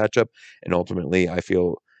for this matchup. And ultimately, I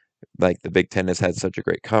feel like the Big Ten has had such a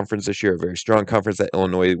great conference this year, a very strong conference, that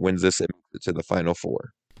Illinois wins this and makes it to the Final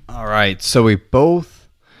Four. All right, so we both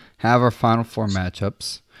have our Final Four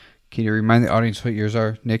matchups. Can you remind the audience what yours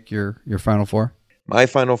are, Nick, your Final Four? My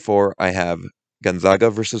Final Four, I have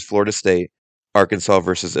Gonzaga versus Florida State, Arkansas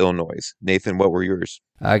versus Illinois. Nathan, what were yours?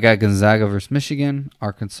 I got Gonzaga versus Michigan,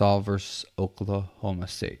 Arkansas versus Oklahoma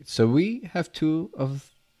State. So we have two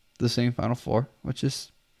of the same Final Four, which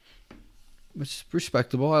is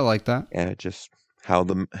respectable. I like that. Yeah, just how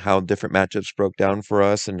different matchups broke down for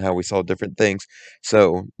us and how we saw different things.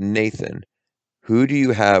 So, Nathan, who do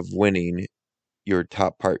you have winning your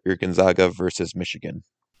top part, your Gonzaga versus Michigan?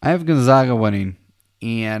 I have Gonzaga winning,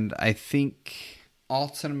 and I think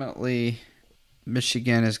ultimately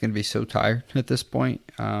Michigan is going to be so tired at this point,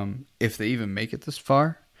 if they even make it this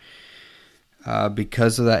far,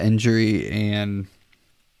 because of that injury and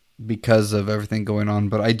because of everything going on.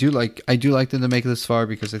 But I do like them to make it this far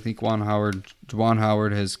because I think Juwan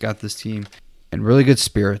Howard has got this team in really good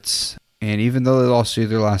spirits. And even though they lost 3 of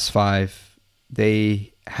their last 5,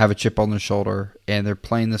 they have a chip on their shoulder, and they're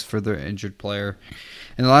playing this for their injured player.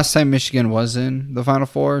 And the last time Michigan was in the Final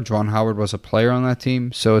Four, Juwan Howard was a player on that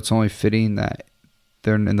team, so it's only fitting that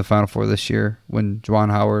they're in the Final Four this year when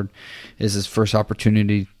Juwan Howard is his first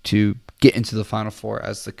opportunity to get into the Final Four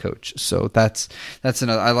as the coach. So that's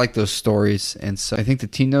another. I like those stories, and so I think the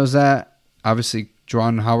team knows that. Obviously,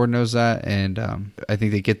 Juwan Howard knows that, and I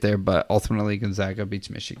think they get there. But ultimately, Gonzaga beats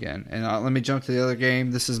Michigan. And let me jump to the other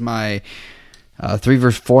game. This is my 3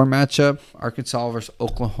 versus 4 matchup: Arkansas versus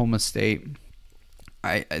Oklahoma State.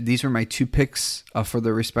 These were my 2 picks for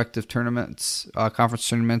the respective tournaments, conference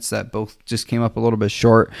tournaments that both just came up a little bit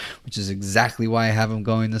short, which is exactly why I have them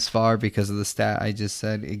going this far because of the stat I just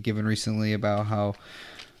said, given recently about how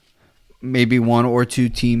maybe 1 or 2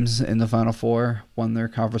 teams in the Final Four won their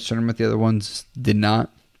conference tournament, the other ones did not.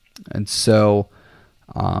 And so,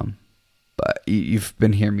 but you've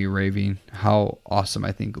been hearing me raving how awesome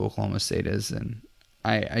I think Oklahoma State is, and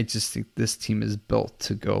I just think this team is built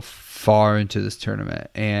to go far into this tournament,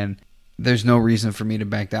 and there's no reason for me to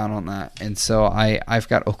back down on that. And so I've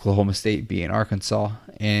got Oklahoma State beating Arkansas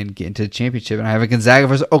and getting to the championship, and I have a Gonzaga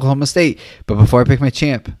versus Oklahoma State. But before I pick my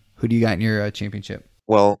champ, who do you got in your championship?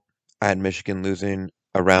 Well, I had Michigan losing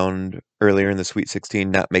a round earlier in the Sweet 16,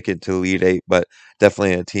 not make it to the Elite 8, but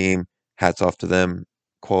definitely a team. Hats off to them.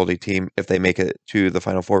 Quality team. If they make it to the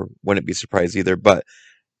Final Four, wouldn't be surprised either. But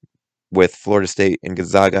with Florida State and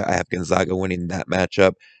Gonzaga, I have Gonzaga winning that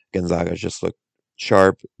matchup. Gonzaga just looked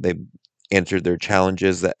sharp. They've answered their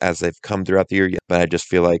challenges as they've come throughout the year. But I just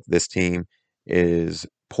feel like this team is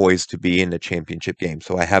poised to be in the championship game.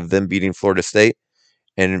 So I have them beating Florida State.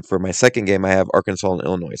 And for my second game, I have Arkansas and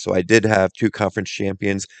Illinois. So I did have 2 conference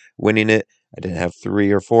champions winning it. I didn't have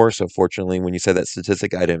 3 or 4. So fortunately, when you said that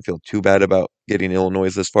statistic, I didn't feel too bad about getting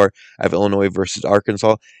Illinois this far. I have Illinois versus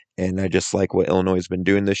Arkansas. And I just like what Illinois has been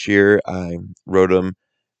doing this year. I rode them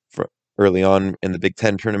early on in the Big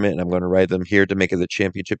Ten tournament, and I'm going to ride them here to make it the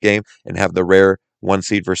championship game and have the rare 1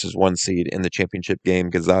 seed versus 1 seed in the championship game,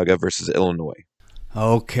 Gonzaga versus Illinois.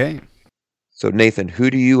 Okay. So, Nathan,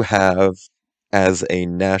 who do you have as a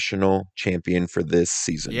national champion for this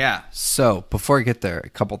season? Yeah. So before I get there, a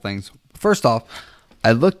couple things. First off,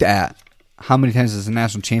 I looked at how many times does a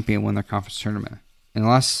national champion win their conference tournament. In the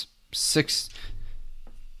last 6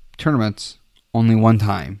 tournaments, only 1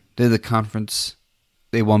 time did the conference.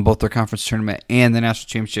 They won both their conference tournament and the national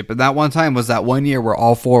championship. And that one time was that 1 year where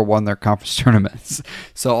all 4 won their conference tournaments.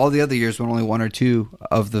 So all the other years when only 1 or 2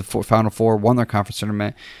 of the Final 4 won their conference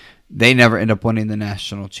tournament, they never end up winning the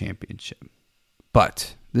national championship.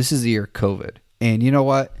 But this is the year of COVID. And you know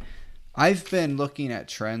what? I've been looking at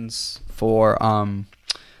trends for,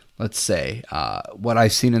 let's say, what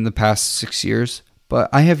I've seen in the past 6 years. But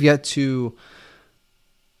I have yet to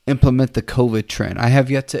implement the COVID trend. I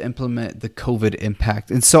have yet to implement the COVID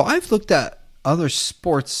impact. And so I've looked at other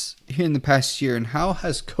sports here in the past year and how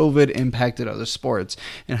has COVID impacted other sports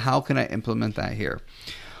and how can I implement that here?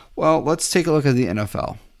 Well, let's take a look at the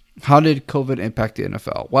NFL. How did COVID impact the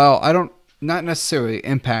NFL? Well, not necessarily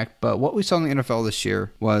impact, but what we saw in the NFL this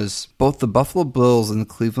year was both the Buffalo Bills and the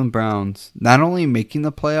Cleveland Browns not only making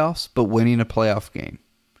the playoffs, but winning a playoff game.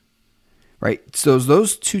 Right? So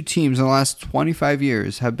those two teams in the last 25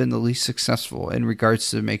 years have been the least successful in regards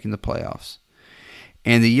to making the playoffs.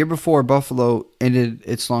 And the year before, Buffalo ended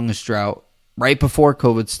its longest drought right before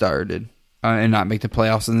COVID started and not make the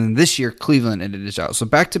playoffs. And then this year, Cleveland ended its drought. So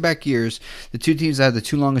back-to-back years, the two teams that had the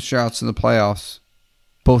two longest droughts in the playoffs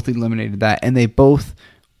both eliminated that, and they both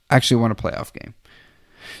actually won a playoff game.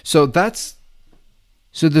 So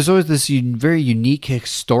there's always this very unique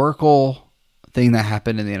historical thing that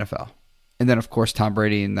happened in the NFL. And then, of course, Tom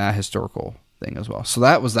Brady and that historical thing as well. So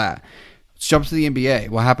that was that. Let's jump to the NBA.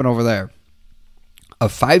 What happened over there? A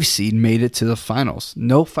 5 seed made it to the finals.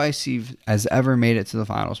 No 5 seed has ever made it to the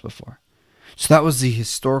finals before. So that was the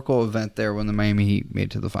historical event there when the Miami Heat made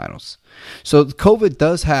it to the finals. So COVID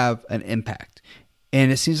does have an impact,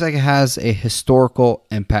 and it seems like it has a historical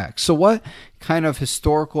impact. So what kind of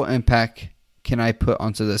historical impact can I put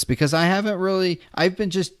onto this? Because I've been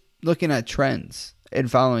just looking at trends and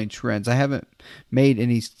following trends. I haven't made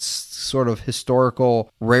any sort of historical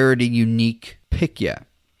rarity unique pick yet.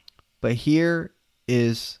 But here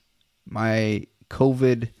is my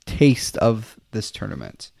COVID taste of this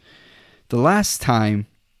tournament. The last time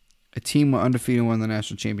a team went undefeated and won the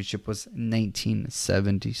national championship was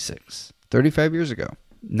 1976, 35 years ago.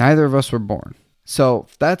 Neither of us were born. So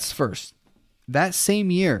that's first. That same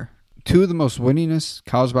year, two of the most winningest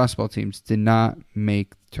college basketball teams did not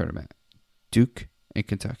make the tournament. Duke and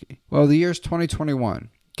Kentucky. Well, the year's 2021.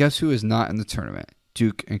 Guess who is not in the tournament?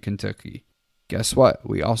 Duke and Kentucky. Guess what?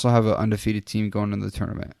 We also have an undefeated team going in the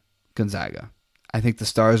tournament. Gonzaga. I think the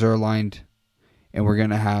stars are aligned, and we're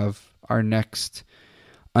going to have our next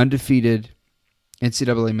undefeated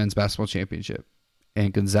NCAA men's basketball championship.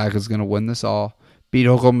 And Gonzaga is going to win this all. Beat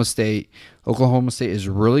Oklahoma State. Oklahoma State is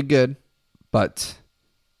really good, but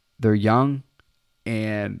they're young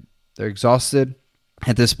and they're exhausted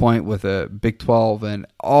at this point with a Big 12 and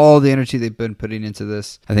all the energy they've been putting into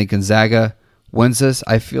this. I think Gonzaga wins this.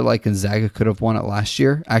 I feel like Gonzaga could have won it last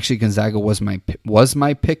year. Actually, Gonzaga was my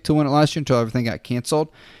pick to win it last year until everything got canceled.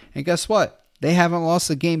 And guess what? They haven't lost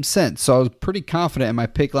a game since. So I was pretty confident in my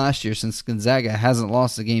pick last year since Gonzaga hasn't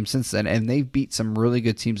lost a game since then. And they've beat some really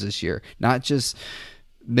good teams this year. Not just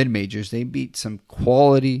mid-majors. They beat some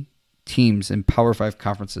quality teams in Power 5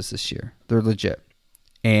 conferences this year. They're legit.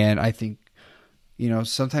 And I think,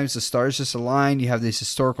 sometimes the stars just align. You have these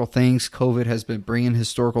historical things. COVID has been bringing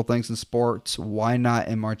historical things in sports. Why not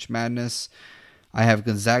in March Madness? I have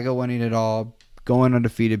Gonzaga winning it all, going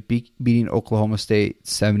undefeated, beating Oklahoma State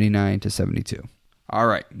 79-72. All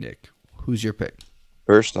right, Nick, who's your pick?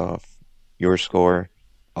 First off, your score,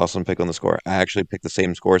 awesome pick on the score. I actually picked the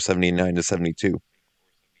same score, 79-72.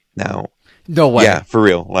 Now, no way. Yeah, for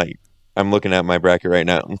real. Like, I'm looking at my bracket right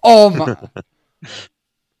now. Oh my.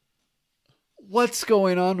 What's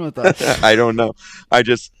going on with us? I don't know.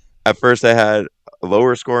 At first I had a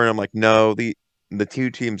lower score, and I'm like, no, the two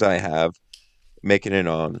teams I have making it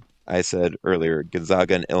on, I said earlier,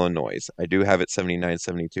 Gonzaga and Illinois. I do have it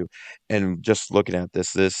 79-72. And just looking at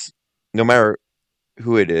this, no matter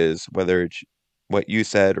who it is, whether it's what you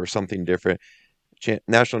said or something different,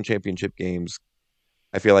 national championship games,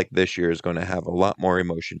 I feel like this year is going to have a lot more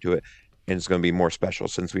emotion to it, and it's going to be more special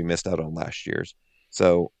since we missed out on last year's.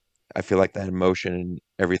 So I feel like that emotion and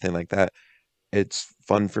everything like that, it's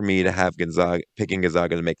fun for me to have picking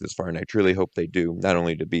Gonzaga to make this far, and I truly hope they do, not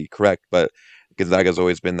only to be correct, but Gonzaga's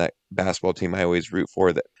always been that basketball team I always root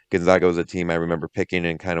for. That Gonzaga was a team I remember picking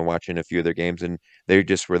and kind of watching a few of their games, and they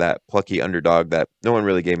just were that plucky underdog that no one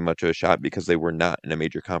really gave much of a shot because they were not in a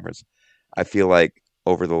major conference. I feel like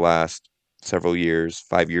over the last several years,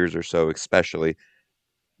 5 years or so especially,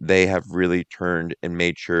 they have really turned and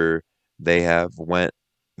made sure they have went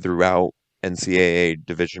throughout NCAA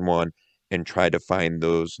Division One and tried to find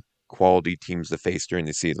those quality teams to face during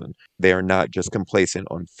the season. They are not just complacent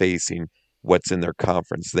on facing what's in their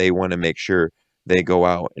conference. They want to make sure they go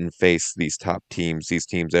out and face these top teams, these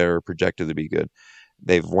teams that are projected to be good.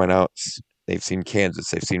 They've seen Kansas,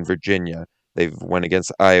 they've seen Virginia, they've went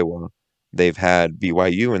against Iowa, they've had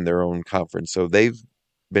BYU in their own conference. So they've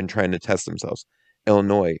been trying to test themselves.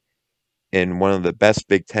 Illinois, in one of the best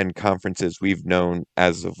Big Ten conferences we've known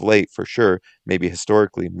as of late, for sure, maybe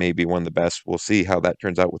historically, maybe one of the best. We'll see how that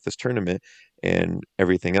turns out with this tournament and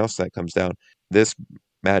everything else that comes down. This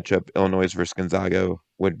matchup, Illinois versus Gonzaga,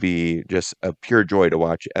 would be just a pure joy to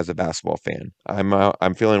watch as a basketball fan.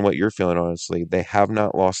 I'm feeling what you're feeling, honestly. They have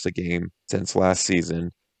not lost a game since last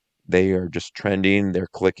season. They are just trending. They're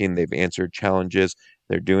clicking. They've answered challenges.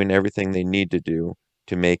 They're doing everything they need to do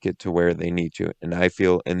to make it to where they need to. And I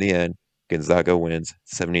feel in the end, Gonzaga wins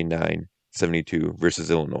 79-72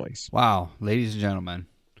 versus Illinois. Wow, ladies and gentlemen,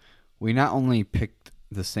 we not only picked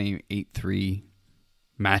the same 8-3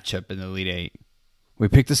 matchup in the Elite Eight, we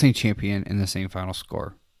picked the same champion and the same final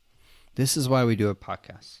score. This is why we do a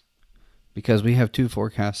podcast, because we have two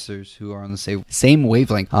forecasters who are on the same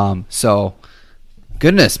wavelength. So,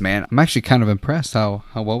 goodness, man, I'm actually kind of impressed how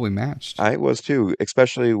well we matched. I was too,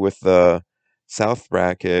 especially with the South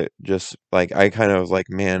bracket. Just like I kind of was like,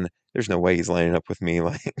 man, there's no way he's lining up with me.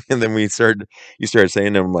 Like, and then you started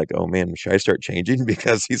saying them, I'm like, oh man, should I start changing?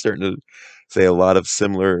 Because he's starting to say a lot of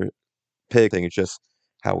similar picks. I think it's just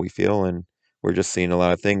how we feel, and we're just seeing a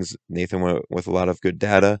lot of things. Nathan went with a lot of good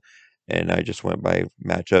data, and I just went by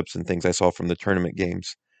matchups and things I saw from the tournament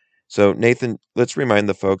games. So, Nathan, let's remind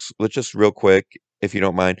the folks, let's just real quick, if you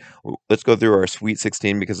don't mind, let's go through our Sweet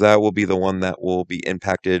 16, because that will be the one that will be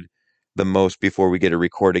impacted the most before we get to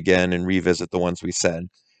record again and revisit the ones we said.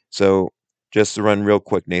 So, just to run real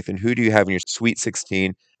quick, Nathan, who do you have in your Sweet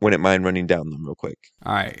 16? Wouldn't mind running down them real quick.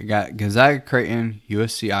 All right, I got Gonzaga, Creighton,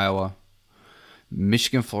 USC, Iowa,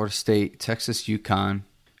 Michigan, Florida State, Texas, UConn,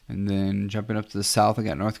 and then jumping up to the south, I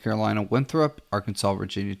got North Carolina, Winthrop, Arkansas,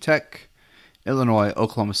 Virginia Tech, Illinois,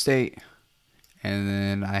 Oklahoma State, and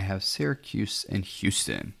then I have Syracuse and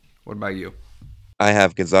Houston. What about you? I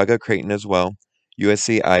have Gonzaga, Creighton as well,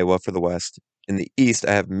 USC, Iowa for the West. In the East,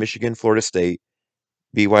 I have Michigan, Florida State,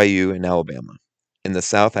 BYU, and Alabama. In the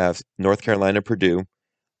South, I have North Carolina, Purdue,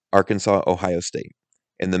 Arkansas, Ohio State.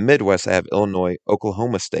 In the Midwest, I have Illinois,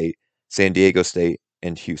 Oklahoma State, San Diego State,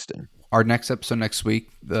 and Houston. Our next episode next week,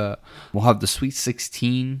 we'll have the Sweet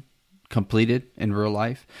 16 completed in real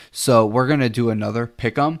life. So we're gonna do another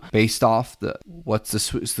pick'em based off the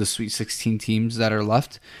Sweet 16 teams that are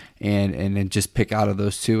left, and then just pick out of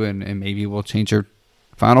those two, and maybe we'll change our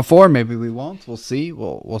Final Four. Maybe we won't. We'll see.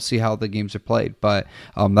 We'll see how the games are played. But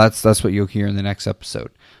that's what you'll hear in the next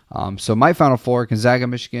episode. So my Final Four: Gonzaga,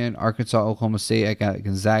 Michigan, Arkansas, Oklahoma State. I got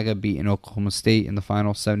Gonzaga beating Oklahoma State in the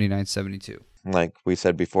final 79-72. Like we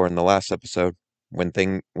said before in the last episode, when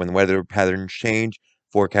weather patterns change,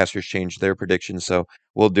 forecasters change their predictions. So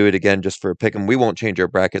we'll do it again just for a pick'em. We won't change our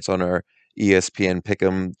brackets on our ESPN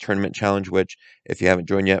Pick'em Tournament Challenge, which if you haven't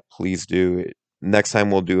joined yet, please do. Next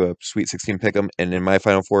time we'll do a Sweet 16 pick'em. And in my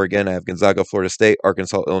Final Four again, I have Gonzaga, Florida State,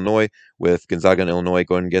 Arkansas, Illinois, with Gonzaga and Illinois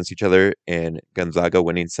going against each other, and Gonzaga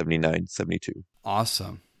winning 79-72.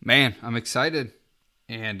 Awesome. Man, I'm excited.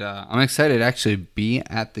 And I'm excited to actually be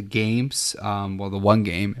at the games. The one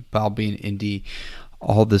game, but I'll be in Indy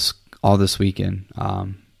all this weekend,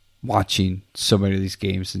 watching so many of these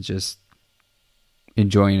games and just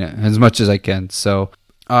enjoying it as much as I can. So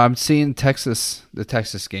I'm seeing the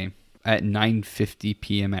Texas game at 9:50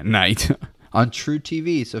 p.m. at night on True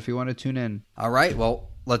TV. So if you want to tune in. All right, well,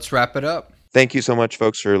 let's wrap it up. Thank you so much,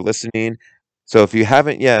 folks, for listening. So if you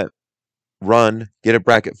haven't yet, get a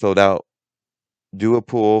bracket filled out, do a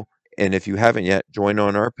pool, and if you haven't yet, join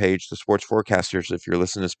on our page, the Sports Forecasters, if you're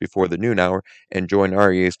listening to this before the noon hour, and join our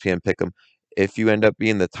ESPN Pick'em. If you end up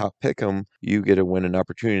being the top pick'em, you get to win an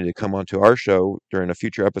opportunity to come onto our show during a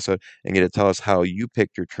future episode and get to tell us how you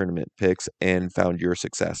picked your tournament picks and found your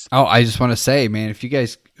success. Oh, I just want to say, man,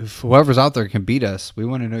 if whoever's out there can beat us, we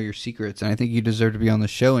want to know your secrets. And I think you deserve to be on the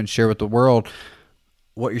show and share with the world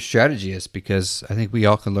what your strategy is, because I think we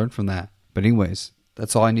all can learn from that. But anyways,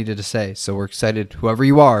 that's all I needed to say. So we're excited, whoever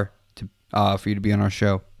you are, for you to be on our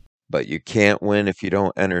show. But you can't win if you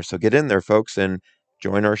don't enter. So get in there, folks, and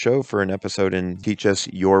join our show for an episode and teach us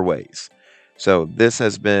your ways. So this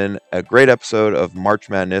has been a great episode of March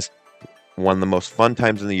Madness, one of the most fun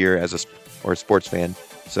times in the year as a sports fan.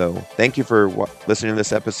 So thank you for listening to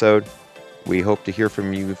this episode. We hope to hear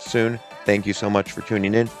from you soon. Thank you so much for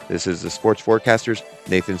tuning in. This is the Sports Forecasters,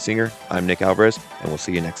 Nathan Singer. I'm Nick Alvarez, and we'll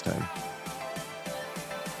see you next time.